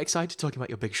 you got excited talking about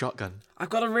your big shotgun. I've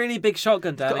got a really big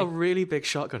shotgun, Daddy. Got a really big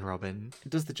shotgun, Robin. It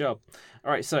does the job.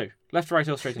 All right, so left, right,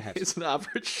 or straight ahead. It's an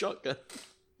average shotgun.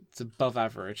 It's above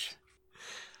average.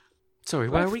 Sorry,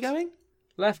 where are we going?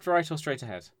 Left, right, or straight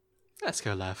ahead? Let's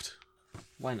go left.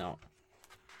 Why not?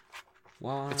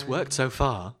 Why? It's worked so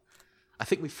far. I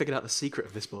think we've figured out the secret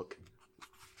of this book.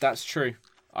 That's true.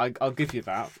 I'll give you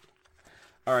that.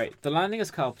 Alright, the landing is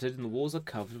carpeted and the walls are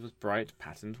covered with bright,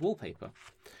 patterned wallpaper.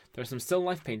 There are some still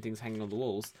life paintings hanging on the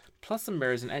walls, plus some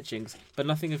mirrors and etchings, but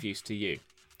nothing of use to you.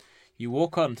 You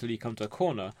walk on until you come to a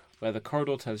corner where the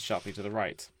corridor turns sharply to the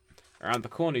right. Around the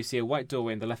corner you see a white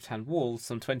doorway in the left-hand wall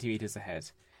some 20 metres ahead.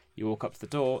 You walk up to the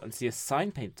door and see a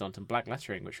sign painted on it in black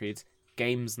lettering which reads,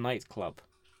 Games Night Club.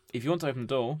 If you want to open the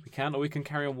door, we can, or we can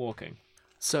carry on walking.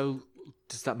 So,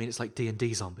 does that mean it's like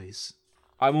D&D zombies?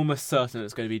 I'm almost certain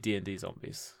it's going to be D&D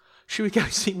zombies. Should we go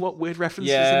see what weird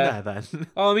references in there then?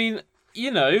 Oh, I mean,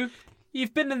 you know,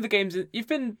 you've been in the games, you've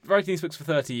been writing these books for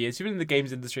 30 years, you've been in the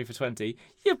games industry for 20,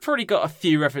 you've probably got a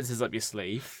few references up your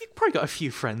sleeve. You've probably got a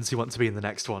few friends who want to be in the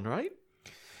next one, right?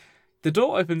 The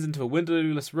door opens into a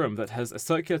windowless room that has a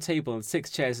circular table and 6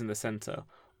 chairs in the centre.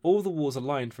 All the walls are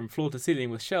lined from floor to ceiling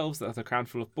with shelves that are crammed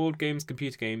full of board games,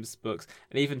 computer games, books,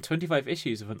 and even 25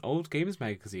 issues of an old games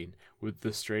magazine with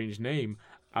the strange name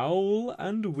Owl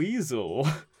and Weasel.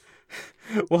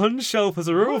 One shelf has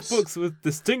a row of books with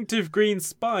distinctive green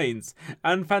spines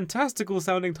and fantastical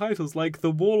sounding titles like The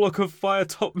Warlock of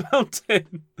Firetop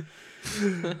Mountain.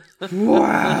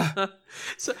 Wow.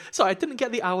 So I didn't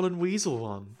get the Owl and Weasel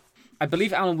one. I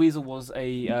believe Owl and Weasel was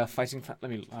a fighting...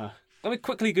 Let me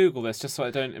quickly Google this just so I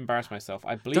don't embarrass myself.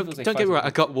 I believe it was a Don't get me right, I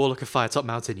got Warlock of Firetop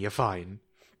Mountain, you're fine.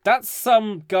 That's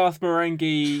some Garth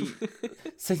Marenghi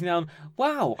sitting down.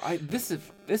 Wow,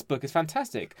 this book is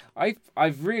fantastic.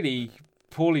 I've really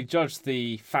poorly judged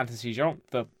the fantasy genre,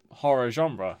 the horror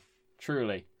genre.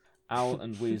 Truly, Owl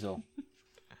and Weasel.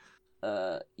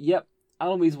 Yep,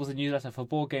 Owl and Weasel was a newsletter for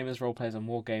board gamers, role players, and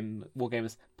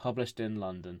wargamers published in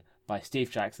London by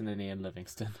Steve Jackson and Ian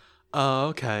Livingstone. Oh,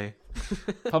 okay.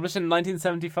 Published in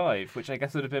 1975, which I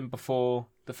guess would have been before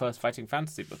the first fighting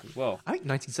fantasy book as well. I think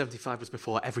 1975 was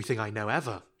before Everything I Know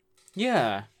Ever.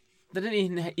 Yeah. They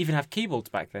didn't even have keyboards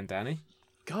back then, Danny.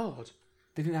 God.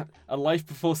 They didn't have a life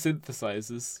before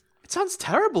synthesizers. It sounds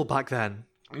terrible back then.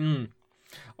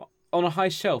 On a high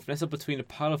shelf, nestled between a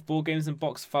pile of board games and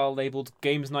box file labelled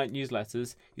Games Night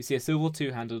newsletters, you see a silver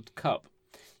two-handled cup.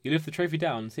 You lift the trophy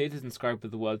down and see it is inscribed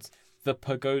with the words, The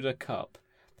Pagoda Cup.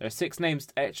 There are 6 names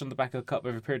etched on the back of the cup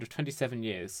over a period of 27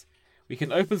 years. We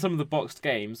can open some of the boxed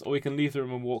games, or we can leave the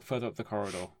room and walk further up the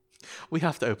corridor. We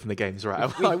have to open the games,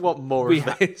 right? I want more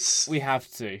of this. We have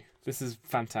to. This is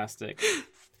fantastic.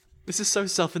 This is so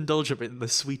self-indulgent in the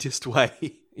sweetest way.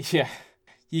 Yeah.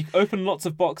 You open lots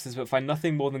of boxes but find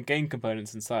nothing more than game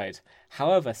components inside.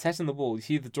 However, set in the wall, you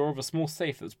see the door of a small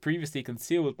safe that was previously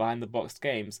concealed behind the boxed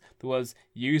games. The words,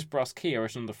 Use brass key are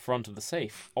written on the front of the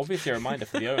safe. Obviously a reminder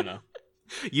for the owner.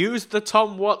 Use the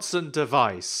Tom Watson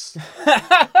device.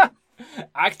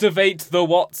 Activate the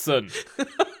Watson.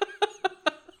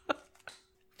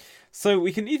 So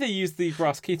we can either use the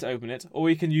brass key to open it, or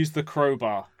we can use the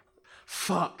crowbar.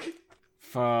 Fuck.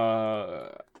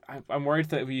 I'm worried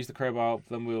that if we use the crowbar,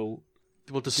 then we'll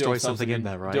destroy something in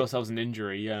there, right? Do ourselves an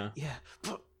injury, yeah. Yeah,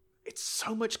 but it's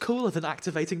so much cooler than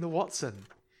activating the Watson.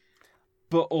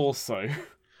 But also...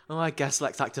 Oh, I guess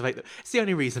let's activate the... It's the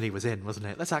only reason he was in, wasn't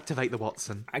it? Let's activate the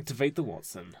Watson. Activate the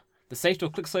Watson. The safe door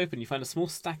clicks open. You find a small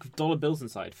stack of dollar bills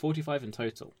inside, 45 in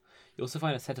total. You also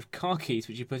find a set of car keys,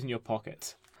 which you put in your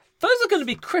pocket. Those are going to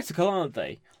be critical, aren't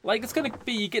they? Like, it's going to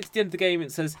be, you get to the end of the game,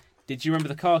 it says, did you remember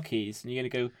the car keys? And you're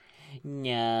going to go,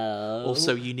 no.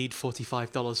 Also, you need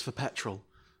 $45 for petrol.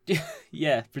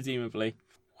 Yeah, presumably.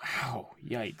 Wow,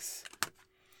 yikes.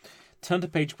 Turn to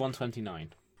page 129.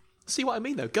 See what I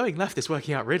mean, though? Going left is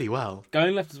working out really well.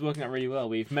 Going left is working out really well.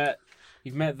 We've met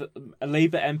a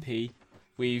Labour MP.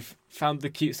 We've found the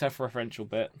cute self-referential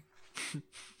bit.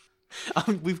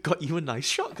 We've got you a nice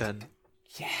shotgun.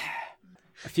 Yeah.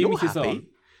 A few You're meters happy?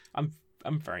 on,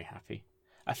 I'm very happy.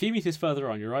 A few meters further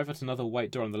on, you arrive at another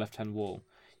white door on the left-hand wall.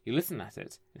 You listen at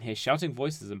it and hear shouting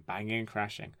voices and banging and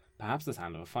crashing. Perhaps the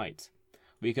sound of a fight.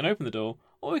 We can open the door,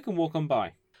 or we can walk on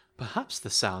by. Perhaps the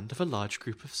sound of a large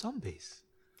group of zombies.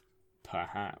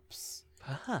 Perhaps.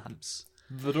 Perhaps.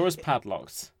 The door is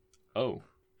padlocked. Oh.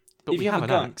 But If we you have have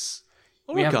an a gun, axe.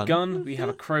 Or we a have gun. a gun, we have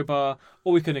a crowbar,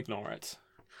 or we can ignore it.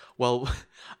 Well,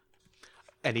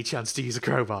 any chance to use a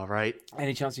crowbar, right?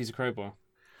 Any chance to use a crowbar?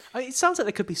 It sounds like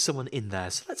there could be someone in there,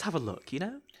 so let's have a look, you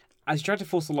know? As you try to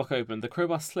force the lock open, the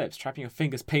crowbar slips, trapping your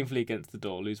fingers painfully against the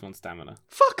door. Lose 1 stamina.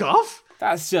 Fuck off!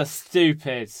 That's just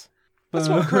stupid. That's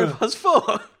what a crowbar's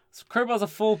for! Crowbars are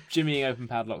for jimmying open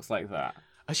padlocks like that.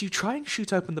 As you try and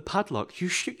shoot open the padlock, you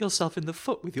shoot yourself in the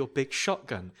foot with your big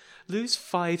shotgun. Lose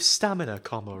 5 stamina,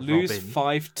 comma, Lose Robin.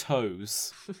 5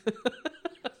 toes.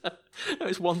 No,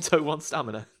 it's 1 toe, 1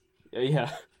 stamina.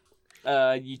 Yeah.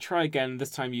 You try again,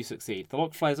 this time you succeed. The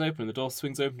lock flies open and the door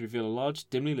swings open to reveal a large,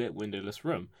 dimly lit, windowless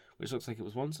room, which looks like it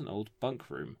was once an old bunk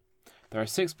room. There are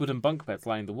 6 wooden bunk beds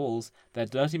lining the walls, their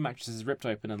dirty mattresses ripped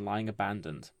open and lying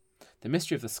abandoned. The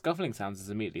mystery of the scuffling sounds is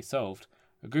immediately solved.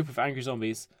 A group of angry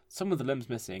zombies, some with the limbs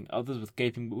missing, others with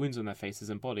gaping wounds on their faces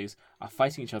and bodies, are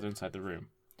fighting each other inside the room.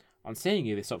 On seeing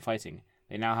you, they stop fighting.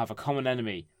 They now have a common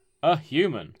enemy. A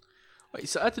human. Wait,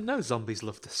 so I didn't know zombies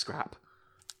love to scrap.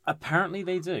 Apparently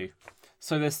they do.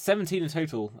 So there's 17 in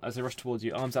total as they rush towards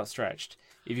you, arms outstretched.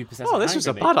 If you possess Oh, a this hand was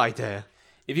a grenade, bad idea.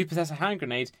 If you possess a hand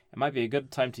grenade, it might be a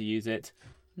good time to use it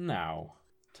now.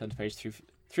 Turn to page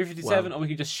 357, Well, or we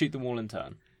can just shoot them all in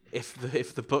turn.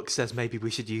 If the book says maybe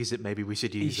we should use it, maybe we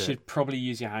should You use it. should probably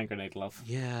use your hand grenade, love.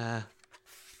 Yeah.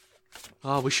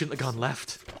 Oh, we shouldn't have gone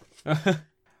left. I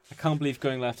can't believe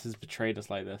going left has betrayed us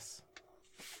like this.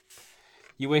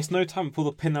 You waste no time and pull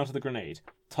the pin out of the grenade,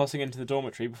 tossing it into the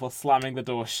dormitory before slamming the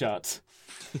door shut.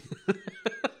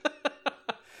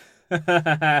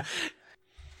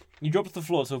 You drop to the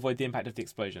floor to avoid the impact of the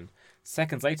explosion.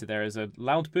 Seconds later, there is a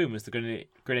loud boom as the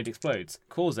grenade explodes,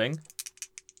 causing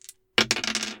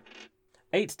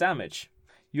 8 damage.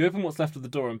 You open what's left of the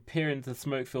door and peer into the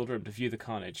smoke-filled room to view the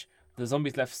carnage. The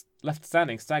zombies left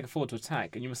standing stagger forward to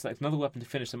attack, and you must select another weapon to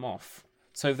finish them off.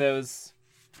 So there was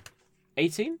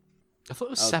 18? I thought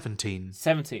it was 17.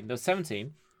 17. There was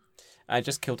 17. I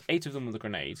just killed 8 of them with a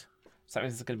grenade. So that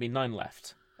means there's going to be 9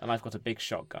 left. And I've got a big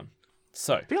shotgun.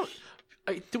 So,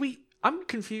 I'm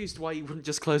confused why you wouldn't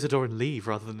just close the door and leave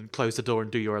rather than close the door and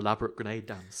do your elaborate grenade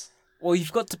dance. well,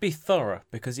 you've got to be thorough,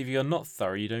 because if you're not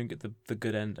thorough, you don't get the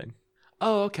good ending.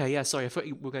 Oh, okay, yeah, sorry, I thought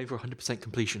you were going for 100%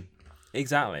 completion.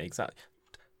 Exactly.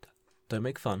 Don't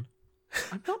make fun.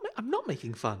 I'm not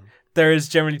making fun. There is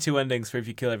generally 2 endings for if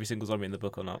you kill every single zombie in the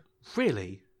book or not.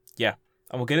 Really? Yeah,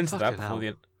 and we'll get into that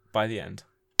Fucking by the end.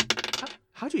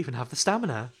 How do you even have the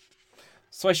stamina?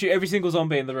 So I shoot every single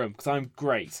zombie in the room, because I'm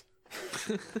great.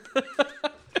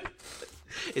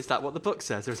 Is that what the book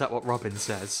says, or is that what Robin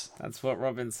says? That's what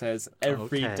Robin says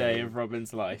every day Okay. of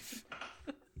Robin's life.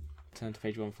 Turn to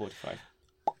page 145.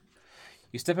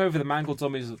 You step over the mangled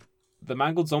zombies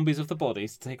of the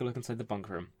bodies to take a look inside the bunk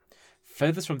room.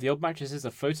 Feathers from the old mattresses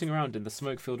are floating around in the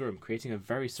smoke-filled room, creating a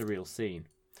very surreal scene.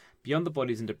 Beyond the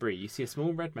bodies and debris, you see a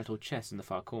small red metal chest in the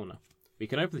far corner. We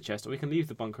can open the chest, or we can leave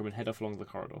the bunk room and head off along the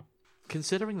corridor.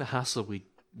 Considering the hassle we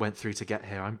went through to get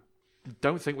here, I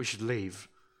don't think we should leave.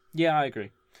 Yeah, I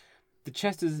agree. The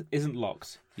chest isn't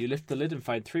locked. You lift the lid and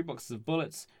find 3 boxes of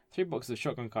bullets, 3 boxes of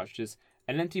shotgun cartridges,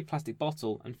 an empty plastic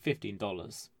bottle, and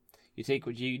 $15. You take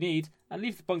what you need and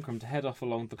leave the bunk room to head off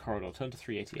along the corridor. Turn to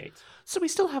 388. So we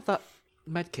still have that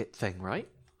medkit thing, right?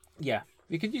 Yeah,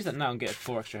 we could use that now and get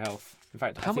 4 extra health. In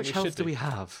fact, How much health do we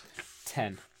have?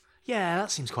 10. Yeah,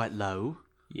 that seems quite low.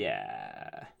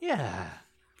 Yeah. Yeah.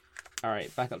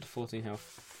 Alright, back up to 14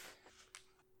 health.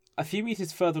 A few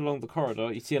meters further along the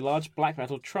corridor, you see a large black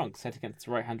metal trunk set against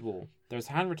the right-hand wall. There is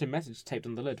a handwritten message taped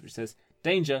on the lid which says,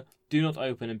 "Danger, do not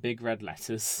open," in big red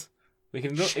letters. We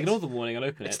can ignore the warning and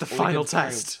open it. It's the or we final can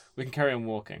test. We can carry on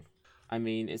walking. I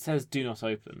mean, it says "do not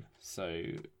open," so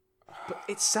But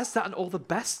it says that on all the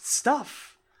best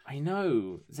stuff. I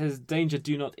know. It says, "Danger,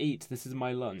 do not eat. This is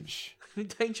my lunch."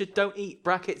 Danger, don't eat,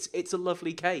 brackets, it's a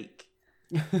lovely cake.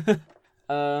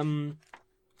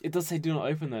 It does say "do not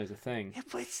open" though, is a thing. Yeah,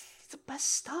 but it's the best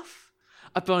stuff.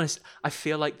 I'll be honest, I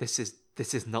feel like this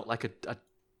is not like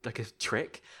a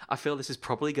trick. I feel this is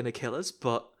probably going to kill us,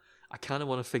 but I kind of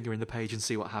want to finger in the page and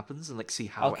see what happens and see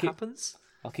how it happens.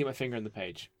 I'll keep my finger on the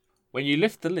page. When you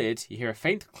lift the lid, you hear a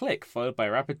faint click followed by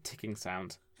a rapid ticking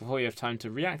sound. Before you have time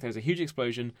to react, there's a huge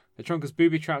explosion. The trunk is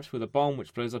booby-trapped with a bomb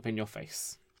which blows up in your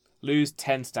face. Lose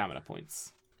 10 stamina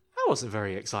points. That wasn't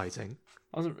very exciting.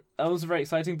 That wasn't very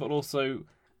exciting, but also,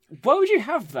 why would you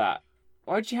have that?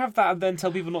 Why would you have that and then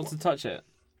tell people not to touch it?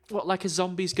 What, like a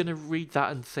zombie's going to read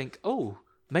that and think, oh,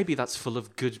 maybe that's full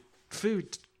of good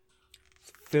food.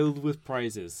 Filled with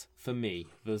prizes for me,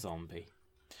 the zombie.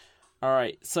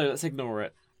 Alright, so let's ignore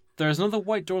it. There is another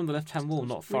white door on the left-hand wall,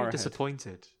 not far Really ahead.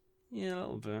 disappointed. Yeah, a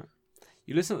little bit.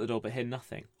 You listen at the door but hear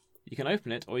nothing. You can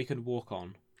open it or you can walk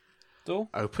on. Door?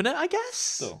 Open it, I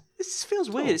guess. Door. This feels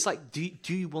weird. Door. It's like, do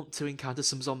you want to encounter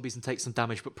some zombies and take some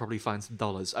damage, but probably find some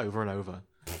dollars over and over?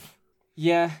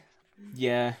 Yeah.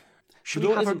 Should The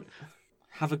we door have isn't-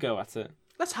 Have a go at it.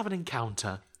 Let's have an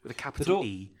encounter with a capital door-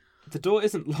 E. The door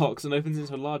isn't locked and opens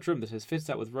into a large room that is fitted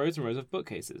out with rows and rows of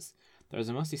bookcases. There is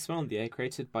a musty smell in the air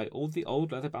created by all the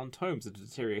old leather-bound tomes that have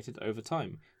deteriorated over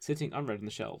time, sitting unread on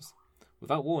the shelves.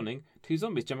 Without warning, 2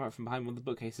 zombies jump out from behind one of the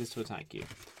bookcases to attack you.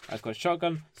 I've got a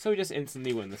shotgun, so we just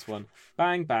instantly win this one.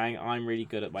 Bang, bang, I'm really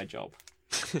good at my job.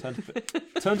 Turn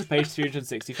to page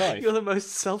 365. You're the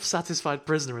most self-satisfied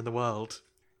prisoner in the world.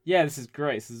 Yeah, this is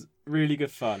great. This is really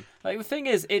good fun. Like, the thing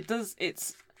is, it does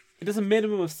a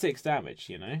minimum of 6 damage,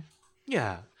 you know?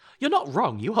 Yeah. You're not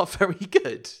wrong. You are very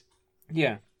good.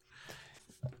 Yeah.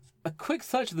 A quick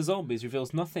search of the zombies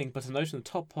reveals nothing but a note in the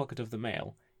top pocket of the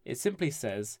mail. It simply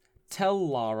says, "Tell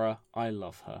Lara I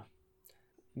love her."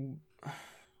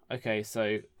 Okay,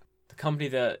 so the company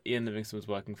that Ian Livingstone was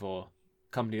working for,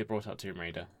 company that brought out Tomb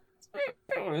Raider.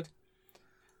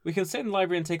 We can sit in the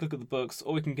library and take a look at the books,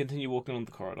 or we can continue walking along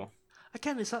the corridor.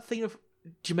 Again, it's that thing of,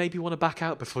 do you maybe want to back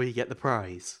out before you get the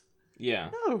prize?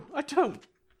 Yeah. No, I don't.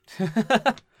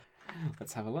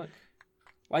 Let's have a look.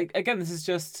 Like, again, this is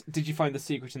just, did you find the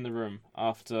secret in the room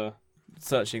after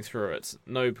searching through it?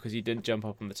 No, because you didn't jump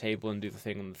up on the table and do the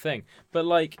thing on the thing. But,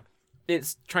 like,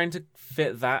 it's trying to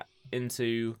fit that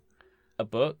into a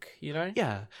book, you know?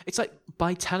 Yeah, it's like,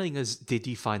 by telling us, did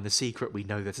you find the secret, we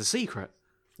know there's a secret.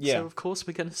 Yeah. So, of course,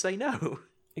 we're going to say no.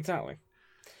 Exactly.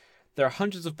 There are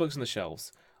hundreds of books on the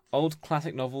shelves. Old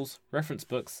classic novels, reference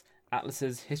books,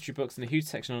 atlases, history books, and a huge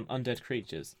section on undead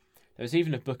creatures. There's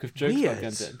even a book of jokes about the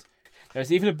Weird. undead.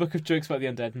 There's even a book of jokes about the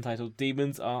undead entitled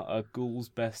 "Demons Are a Ghoul's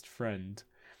Best Friend."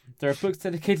 There are books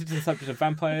dedicated to the subject of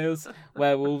vampires,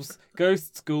 werewolves,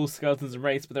 ghosts, ghouls, skeletons, and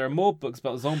wraiths, but there are more books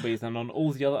about zombies than on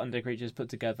all the other undead creatures put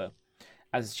together.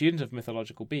 As a student of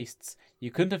mythological beasts,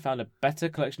 you couldn't have found a better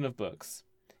collection of books.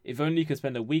 If only you could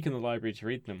spend a week in the library to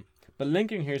read them. But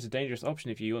lingering here is a dangerous option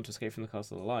if you want to escape from the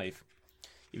castle alive.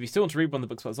 If you still want to read one of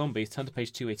the books about zombies, turn to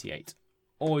page 288.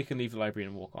 Or you can leave the library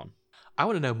and walk on. I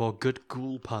want to know more good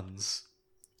ghoul puns.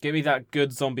 Give me that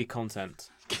good zombie content.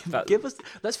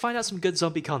 Let's find out some good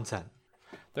zombie content.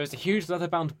 There's a huge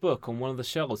leather-bound book on one of the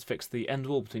shelves fixed to the end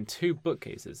wall between 2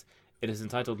 bookcases. It is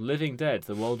entitled "Living Dead,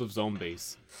 The World of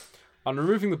Zombies." On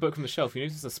removing the book from the shelf, you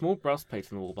notice a small brass plate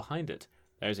on the wall behind it.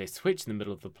 There is a switch in the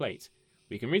middle of the plate.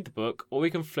 We can read the book, or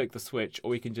we can flick the switch,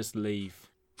 or we can just leave.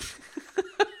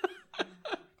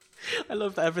 I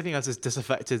love that everything has this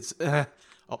disaffected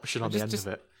option on the end of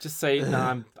it. Just say,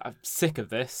 "Nah, I'm sick of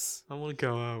this." I want to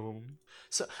go home.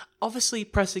 So, obviously,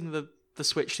 pressing the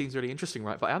switch seems really interesting,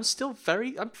 right? But I'm still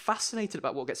I'm fascinated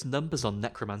about what gets numbers on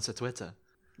Necromancer Twitter.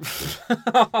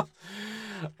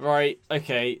 Right,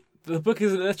 okay. The book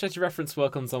is an illustrated reference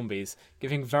work on zombies,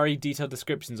 giving very detailed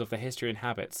descriptions of their history and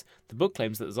habits. The book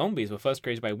claims that zombies were first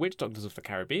created by witch doctors of the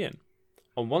Caribbean.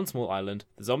 On one small island,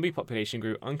 the zombie population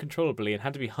grew uncontrollably and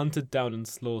had to be hunted down and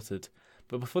slaughtered.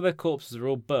 But before their corpses were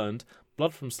all burned,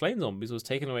 blood from slain zombies was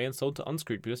taken away and sold to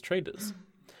unscrupulous traders.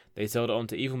 They sold it on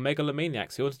to evil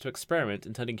megalomaniacs who wanted to experiment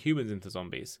in turning humans into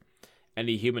zombies.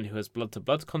 Any human who has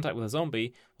blood-to-blood contact with a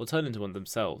zombie will turn into one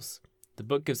themselves. The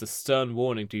book gives a stern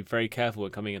warning to be very careful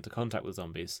when coming into contact with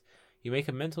zombies. You make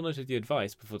a mental note of the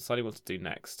advice before deciding what to do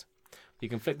next. You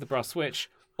can flick the brass switch,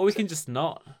 or we can just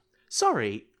not.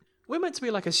 Sorry, we're meant to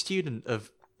be like a student of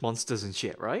monsters and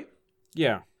shit, right?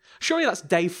 Yeah. Surely that's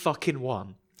day fucking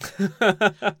 1.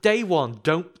 Day 1,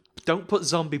 don't put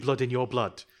zombie blood in your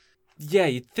blood. Yeah,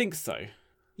 you'd think so.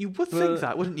 You would think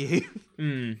that, wouldn't you?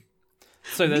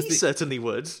 So Me there's certainly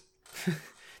would.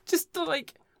 just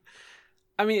like,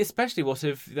 I mean, especially what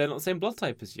if they're not the same blood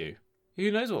type as you?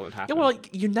 Who knows what would happen? Yeah, well, like,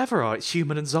 you never are. It's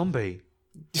human and zombie.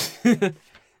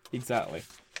 Exactly.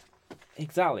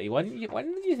 Why didn't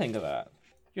you think of that?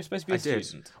 You're supposed to be a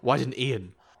student. Why didn't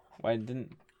Ian? Why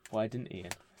didn't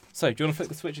Ian? So, do you want to flick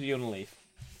the switch or do you want to leave?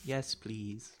 Yes,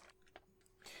 please.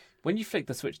 When you flick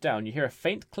the switch down, you hear a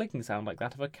faint clicking sound like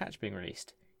that of a catch being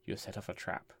released. You have set off a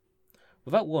trap.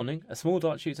 Without warning, a small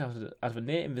dart shoots out of a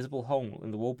near invisible hole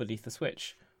in the wall beneath the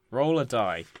switch. Roll a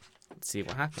die. Let's see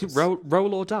what happens.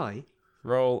 Roll or die?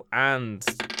 Roll and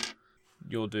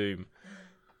your doom.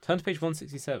 Turn to page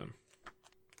 167.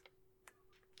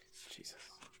 Jesus.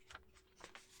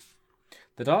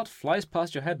 The dart flies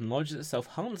past your head and lodges itself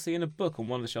harmlessly in a book on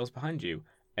one of the shelves behind you.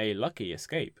 A lucky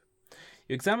escape.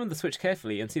 You examine the switch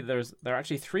carefully and see that there are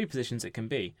actually 3 positions it can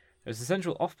be. There's a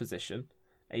central off position,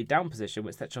 a down position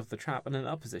which sets off the trap, and an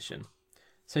up position.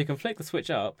 So you can flick the switch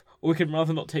up, or we can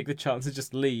rather not take the chance and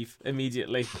just leave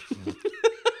immediately.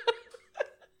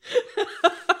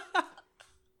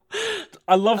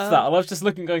 I love that. I love just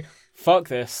looking, going, "Fuck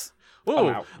this! I'm Oh,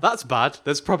 out. that's bad.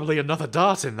 There's probably another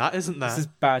dart in that, isn't there? This is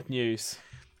bad news."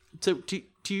 So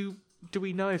do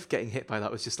we know if getting hit by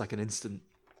that was just like an instant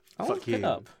I'll fuck look you? it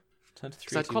up. Turn to 3,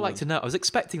 Because I'd 2, quite like 1. to know. I was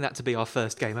expecting that to be our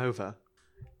first game over.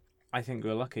 I think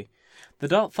we're lucky. The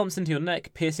dart thumps into your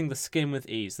neck, piercing the skin with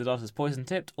ease. The dart is poison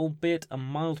tipped, albeit a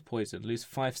mild poison. Lose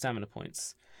 5 stamina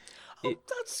points.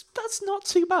 That's not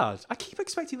too bad. I keep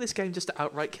expecting this game just to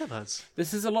outright kill us.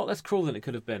 This is a lot less cruel than it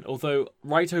could have been. Although,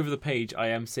 right over the page, I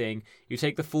am seeing you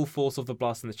take the full force of the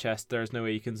blast in the chest. There is no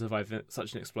way you can survive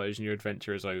such an explosion. Your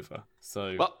adventure is over.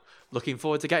 So, Well, looking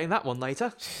forward to getting that one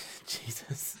later.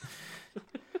 Jesus.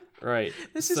 Right.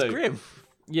 This is grim.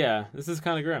 Yeah, this is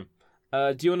kind of grim.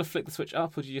 Do you want to flick the switch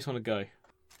up, or do you just want to go?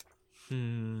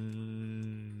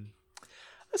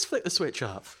 Let's flick the switch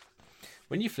up.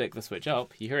 When you flick the switch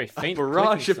up, you hear a faint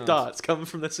Barrage clicking of sound. darts coming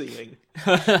from the ceiling.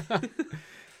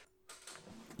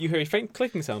 You hear a faint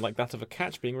clicking sound like that of a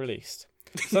catch being released.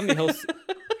 Suddenly,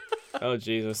 oh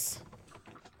Jesus!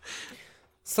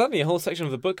 Suddenly, a whole section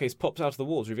of the bookcase pops out of the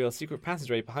walls, reveal a secret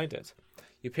passageway behind it.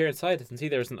 You peer inside it and see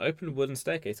there is an open wooden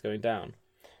staircase going down.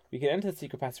 We can enter the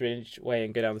secret passageway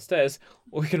and go down the stairs,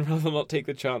 or we can rather not take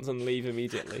the chance and leave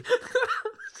immediately.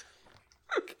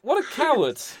 What a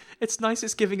coward! It's nice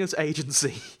it's giving us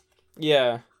agency.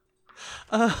 Yeah.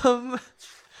 I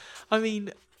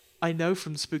mean, I know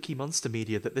from Spooky Monster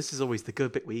Media that this is always the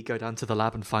good bit where you go down to the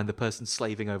lab and find the person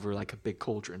slaving over like a big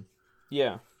cauldron.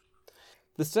 Yeah.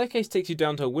 The staircase takes you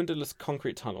down to a windowless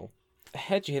concrete tunnel.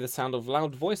 Ahead you hear the sound of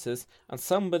loud voices and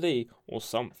somebody, or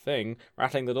something,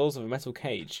 rattling the doors of a metal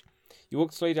cage. You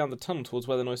walk slowly down the tunnel towards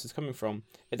where the noise is coming from.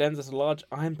 It ends at a large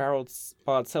iron-barred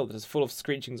cell that is full of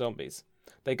screeching zombies.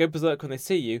 They go berserk when they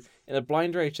see you. In a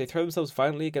blind rage, they throw themselves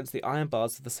violently against the iron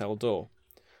bars of the cell door.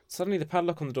 Suddenly, the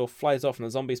padlock on the door flies off and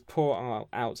the zombies pour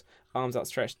out, arms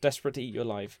outstretched, desperate to eat you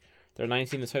alive. There are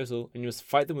 19 in total, and you must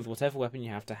fight them with whatever weapon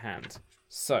you have to hand.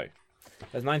 So,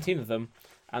 there's 19 of them,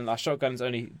 and our shotgun is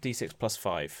only D6 plus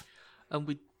 5. And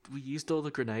we used all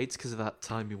the grenades because of that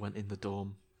time we went in the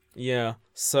dorm. Yeah,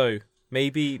 so,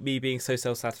 maybe me being so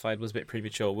self-satisfied was a bit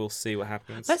premature. We'll see what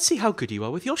happens. Let's see how good you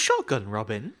are with your shotgun,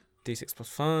 Robin. D6 plus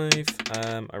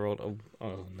 5. I rolled a...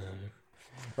 Oh, no.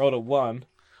 Rolled a 1.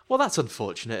 Well, that's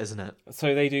unfortunate, isn't it?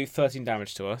 So they do 13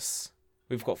 damage to us.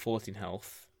 We've got 14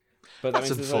 health. But That's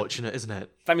unfortunate, isn't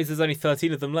it? That means there's only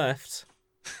 13 of them left.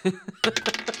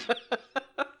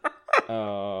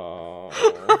 Oh.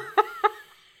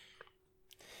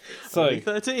 So, Only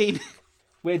 13.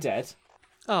 we're dead.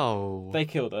 Oh. They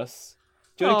killed us.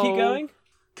 Do you want to keep going?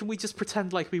 Can we just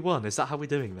pretend like we won? Is that how we're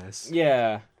doing this?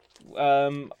 Yeah.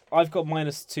 I've got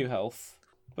minus 2 health.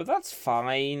 But that's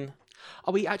fine.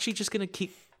 Are we actually just going to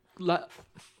keep...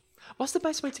 What's the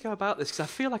best way to go about this? Because I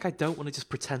feel like I don't want to just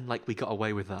pretend like we got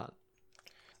away with that.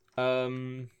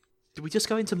 Do we just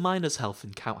go into minus health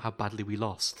and count how badly we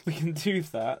lost? We can do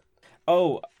that.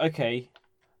 Oh, okay.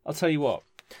 I'll tell you what.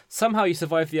 Somehow you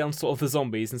survive the onslaught of the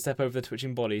zombies and step over the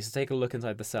twitching bodies to take a look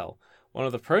inside the cell. One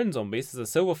of the prone zombies has a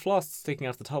silver flask sticking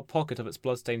out of the top pocket of its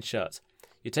blood-stained shirt.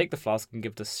 You take the flask and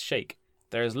give it a shake.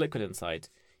 There is liquid inside.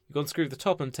 You unscrew the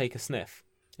top and take a sniff.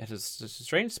 It has a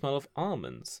strange smell of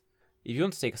almonds. If you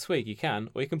want to take a swig, you can,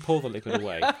 or you can pour the liquid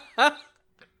away.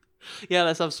 Yeah,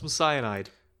 let's have some cyanide.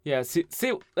 Yeah,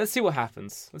 let's see what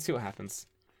happens.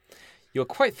 You're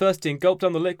quite thirsty and gulp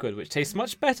down the liquid, which tastes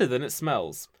much better than it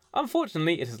smells.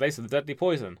 Unfortunately, it is laced with a deadly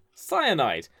poison.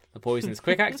 Cyanide! The poison is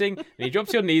quick-acting, and you drop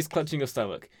to your knees, clutching your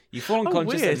stomach. You fall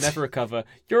unconscious weird. and never recover.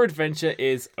 Your adventure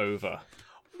is over.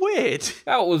 Weird.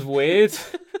 That was weird.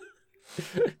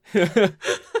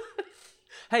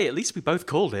 Hey, at least we both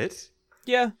called it.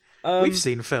 Yeah. We've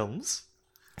seen films.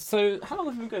 So, how long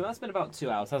have we been going? That's been about 2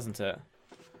 hours, hasn't it?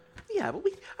 Yeah, but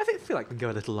I feel like we can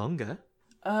go a little longer.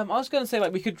 I was going to say,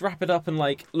 we could wrap it up and,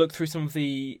 look through some of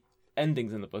the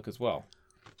endings in the book as well.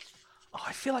 Oh,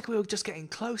 I feel like we were just getting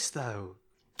close, though.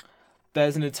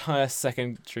 There's an entire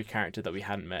secondary character that we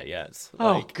hadn't met yet.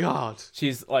 Oh, God.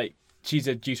 She's a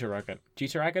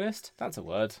deuteragonist? That's a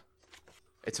word.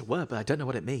 It's a word, but I don't know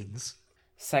what it means.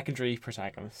 Secondary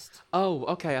protagonist. Oh,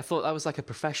 okay, I thought that was like a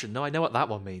profession. No, I know what that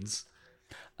one means.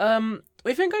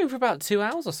 We've been going for about 2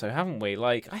 hours or so, haven't we?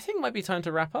 I think it might be time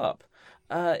to wrap up.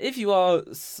 If you are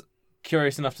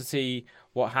curious enough to see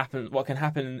what can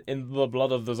happen in the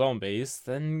blood of the zombies,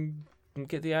 then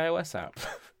get the iOS app.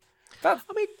 I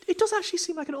mean, it does actually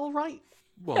seem like an alright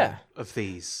one of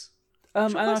these.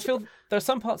 And I feel there are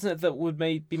some parts in it that would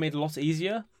be made a lot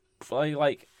easier.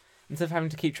 Instead of having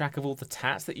to keep track of all the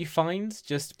tats that you find,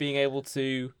 just being able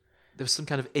to... There's some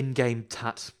kind of in-game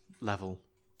tat level.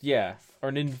 Yeah, or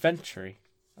an inventory,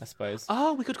 I suppose.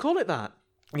 Oh, we could call it that.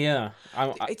 Yeah,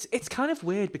 It's kind of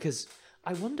weird because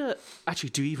I wonder.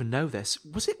 Actually, do you even know this?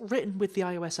 Was it written with the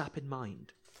iOS app in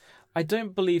mind? I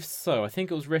don't believe so. I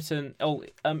think it was written.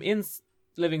 Ian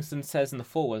Livingston says in the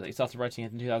foreword that he started writing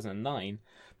it in 2009,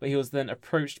 but he was then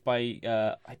approached by,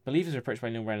 I believe he was approached by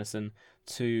Neil Renison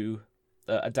to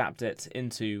adapt it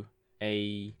into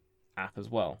a app as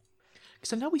well.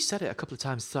 Because I know we said it a couple of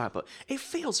times throughout, but it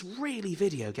feels really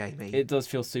video gamey. It does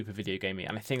feel super video gamey,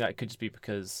 and I think that could just be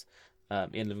because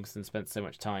Ian Livingston spent so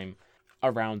much time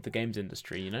around the games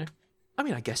industry, you know? I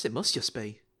mean, I guess it must just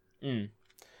be.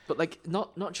 But like,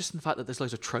 not just in the fact that there's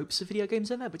loads of tropes of video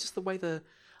games in there, but just the way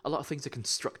a lot of things are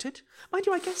constructed. Mind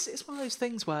you, I guess it's one of those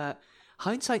things where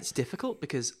hindsight's difficult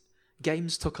because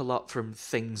games took a lot from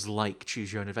things like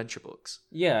Choose Your Own Adventure books.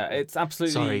 Yeah, it's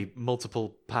absolutely... Sorry,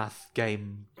 multiple path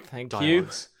game Thank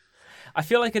dialogues. you. I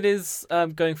feel like it is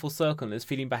going full circle and it's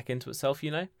feeding back into itself,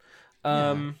 you know?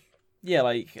 Yeah,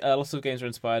 like lots of games are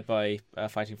inspired by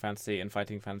Fighting Fantasy, and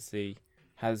Fighting Fantasy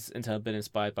has in turn been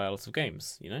inspired by lots of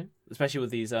games, you know? Especially with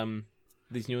these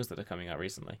new ones that are coming out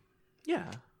recently.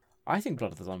 Yeah. I think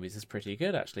Blood of the Zombies is pretty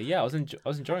good, actually. Yeah, I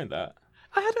was enjoying that.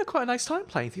 I had quite a nice time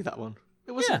playing through that one.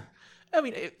 It wasn't... Yeah. I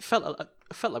mean, it felt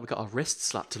like we got our wrists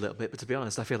slapped a little bit, but to be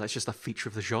honest, I feel that's just a feature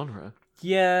of the genre.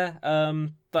 Yeah,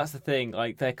 that's the thing.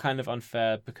 Like, they're kind of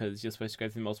unfair because you're supposed to go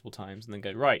through multiple times and then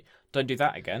go, right, don't do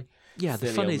that again. Yeah, the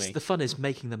Silly old me. fun is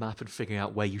making the map and figuring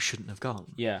out where you shouldn't have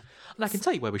gone. Yeah. And I can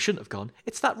tell you where we shouldn't have gone.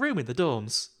 It's that room in the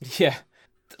dorms. Yeah.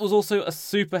 It was also a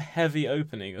super heavy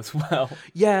opening as well.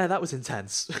 Yeah, that was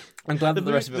intense. I'm glad that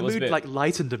the rest of it was a bit... like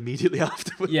lightened immediately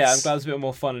afterwards. Yeah, I'm glad it was a bit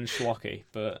more fun and schlocky,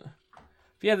 but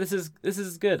yeah, this is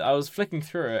good. I was flicking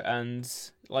through it and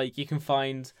like you can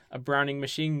find a Browning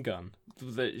machine gun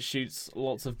that shoots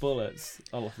lots of bullets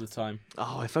a lot of the time.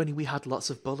 Oh, if only we had lots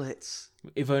of bullets.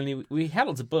 If only we had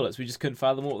lots of bullets, we just couldn't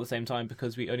fire them all at the same time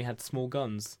because we only had small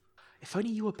guns. If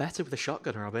only you were better with a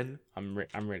shotgun, Robin.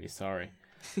 I'm really sorry.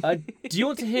 Do you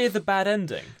want to hear the bad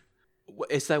ending?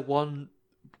 Is there one?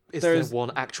 Is there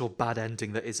one actual bad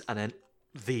ending that is not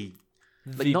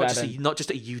just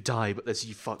a you die, but there's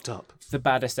you fucked up. The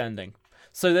baddest ending.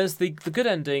 So there's the good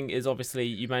ending is obviously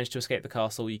you manage to escape the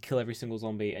castle, you kill every single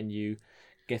zombie, and you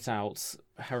get out.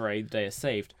 Hooray, the day is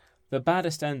saved. The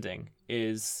baddest ending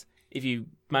is if you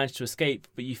manage to escape,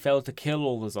 but you fail to kill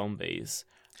all the zombies.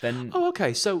 Then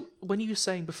okay. So when you were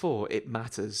saying before, it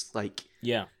matters. Like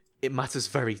it matters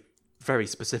very, very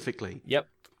specifically. Yep.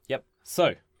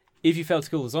 So if you fail to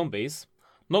kill the zombies,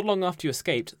 not long after you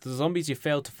escaped, the zombies you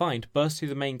failed to find burst through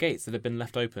the main gates that had been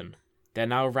left open. They're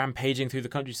now rampaging through the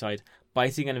countryside,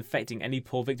 biting and infecting any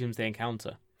poor victims they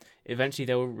encounter. Eventually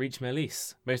they will reach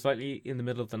Melis, most likely in the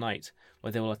middle of the night,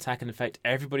 where they will attack and infect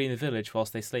everybody in the village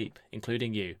whilst they sleep,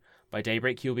 including you. By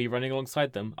daybreak you'll be running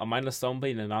alongside them, a mindless zombie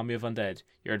and an army of undead.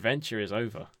 Your adventure is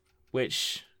over.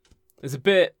 Which is a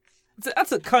bit...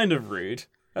 That's kind of rude.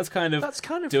 That's kind of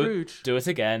rude. Do it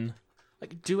again.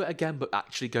 Like, do it again, but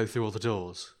actually go through all the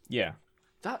doors. Yeah.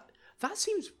 That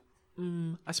seems...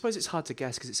 I suppose it's hard to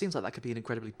guess, because it seems like that could be an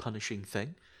incredibly punishing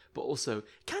thing, but also, it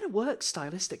kind of works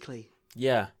stylistically.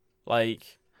 Yeah.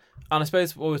 Like... And I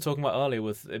suppose what we were talking about earlier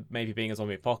with it maybe being a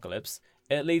zombie apocalypse,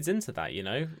 it leads into that, you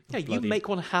know? Yeah, you make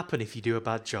one happen if you do a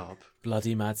bad job.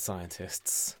 Bloody mad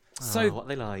scientists. So what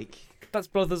they like. That's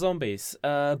Blood of the Zombies.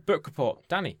 Book report.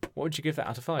 Danny, what would you give that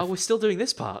out of 5? Oh, we're still doing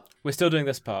this part? We're still doing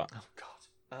this part. Oh, God.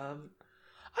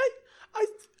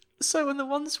 So in the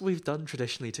ones we've done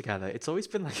traditionally together, it's always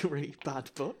been like a really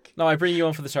bad book. No, I bring you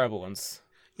on for the terrible ones.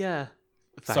 Yeah.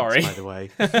 Thanks, sorry. By the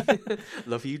way.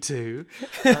 Love you too.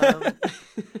 But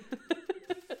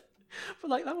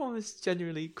like that one was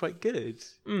genuinely quite good.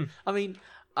 I mean,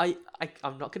 I'm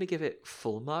not going to give it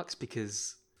full marks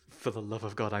because, for the love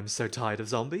of God, I'm so tired of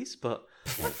zombies. But I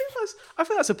think that's a I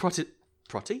thought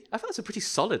that's a pretty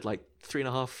solid, like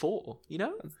 3.5, 4. You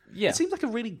know? Yeah. It seems like a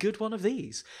really good one of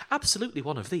these. Absolutely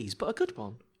one of these, but a good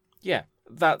one. Yeah,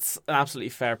 that's an absolutely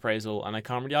fair appraisal, and I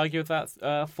can't really argue with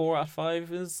that. 4 out of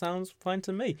 5 sounds fine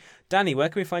to me. Danny, where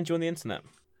can we find you on the internet?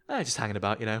 Just hanging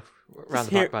about, you know, around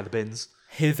the back by the bins.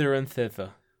 Hither and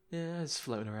thither. Yeah, just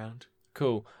floating around.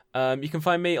 Cool. You can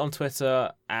find me on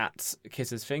Twitter at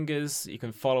KissesFingers. You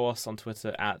can follow us on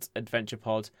Twitter at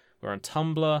AdventurePod. We're on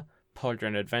Tumblr,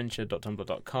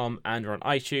 podyourownadventure.tumblr.com, and we're on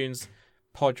iTunes,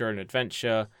 Pod Your Own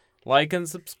Adventure. Like and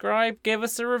subscribe, give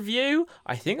us a review.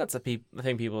 I think that's a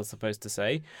thing people are supposed to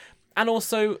say. And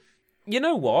also, you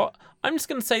know what? I'm just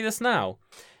going to say this now.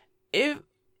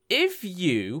 If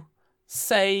you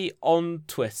say on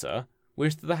Twitter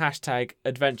with the hashtag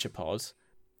AdventurePod,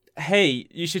 hey,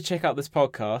 you should check out this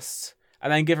podcast,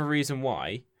 and then give a reason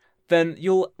why, then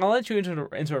I'll enter you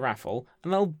into a raffle,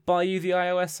 and I'll buy you the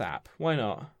iOS app. Why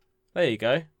not? There you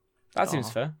go. That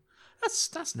seems fair.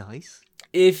 That's nice.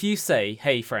 If you say,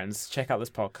 "Hey friends, check out this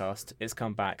podcast. It's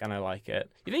come back and I like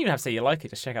it." You don't even have to say you like it.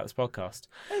 Just check out this podcast.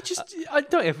 I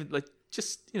don't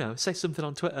even say something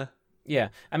on Twitter. Yeah,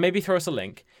 and maybe throw us a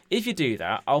link. If you do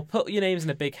that, I'll put your names in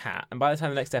a big hat, and by the time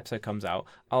the next episode comes out,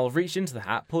 I'll reach into the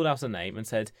hat, pulled out a name, and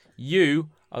said, "You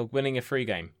are winning a free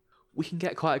game." We can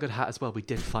get quite a good hat as well. We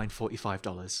did find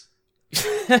 $45.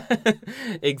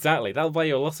 Exactly. That'll buy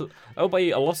you a lot of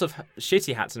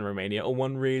shitty hats in Romania, or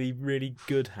one really, really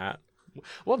good hat.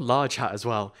 One large hat as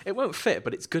well. It won't fit,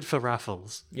 but it's good for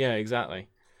raffles. Yeah, exactly.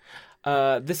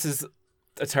 This is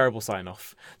a terrible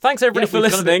sign-off. Thanks, everybody, for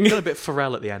listening. We've got a bit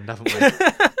Pharrell at the end, haven't we?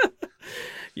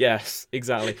 Yes,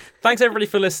 exactly. Thanks, everybody,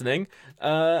 for listening.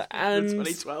 And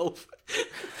 2012.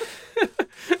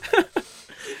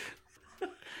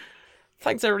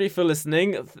 Thanks, everybody, for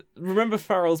listening. Remember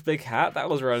Pharrell's big hat? That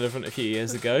was relevant a few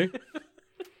years ago.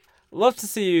 Love to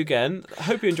see you again.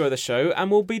 Hope you enjoy the show, and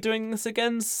we'll be doing this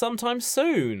again sometime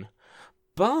soon.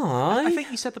 Bye. I think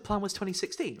you said the plan was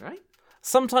 2016, right?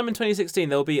 Sometime in 2016,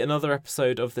 there'll be another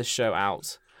episode of this show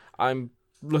out. I'm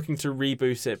looking to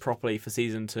reboot it properly for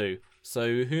season 2.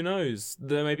 So who knows?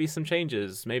 There may be some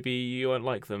changes. Maybe you won't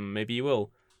like them. Maybe you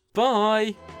will.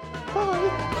 Bye. Bye.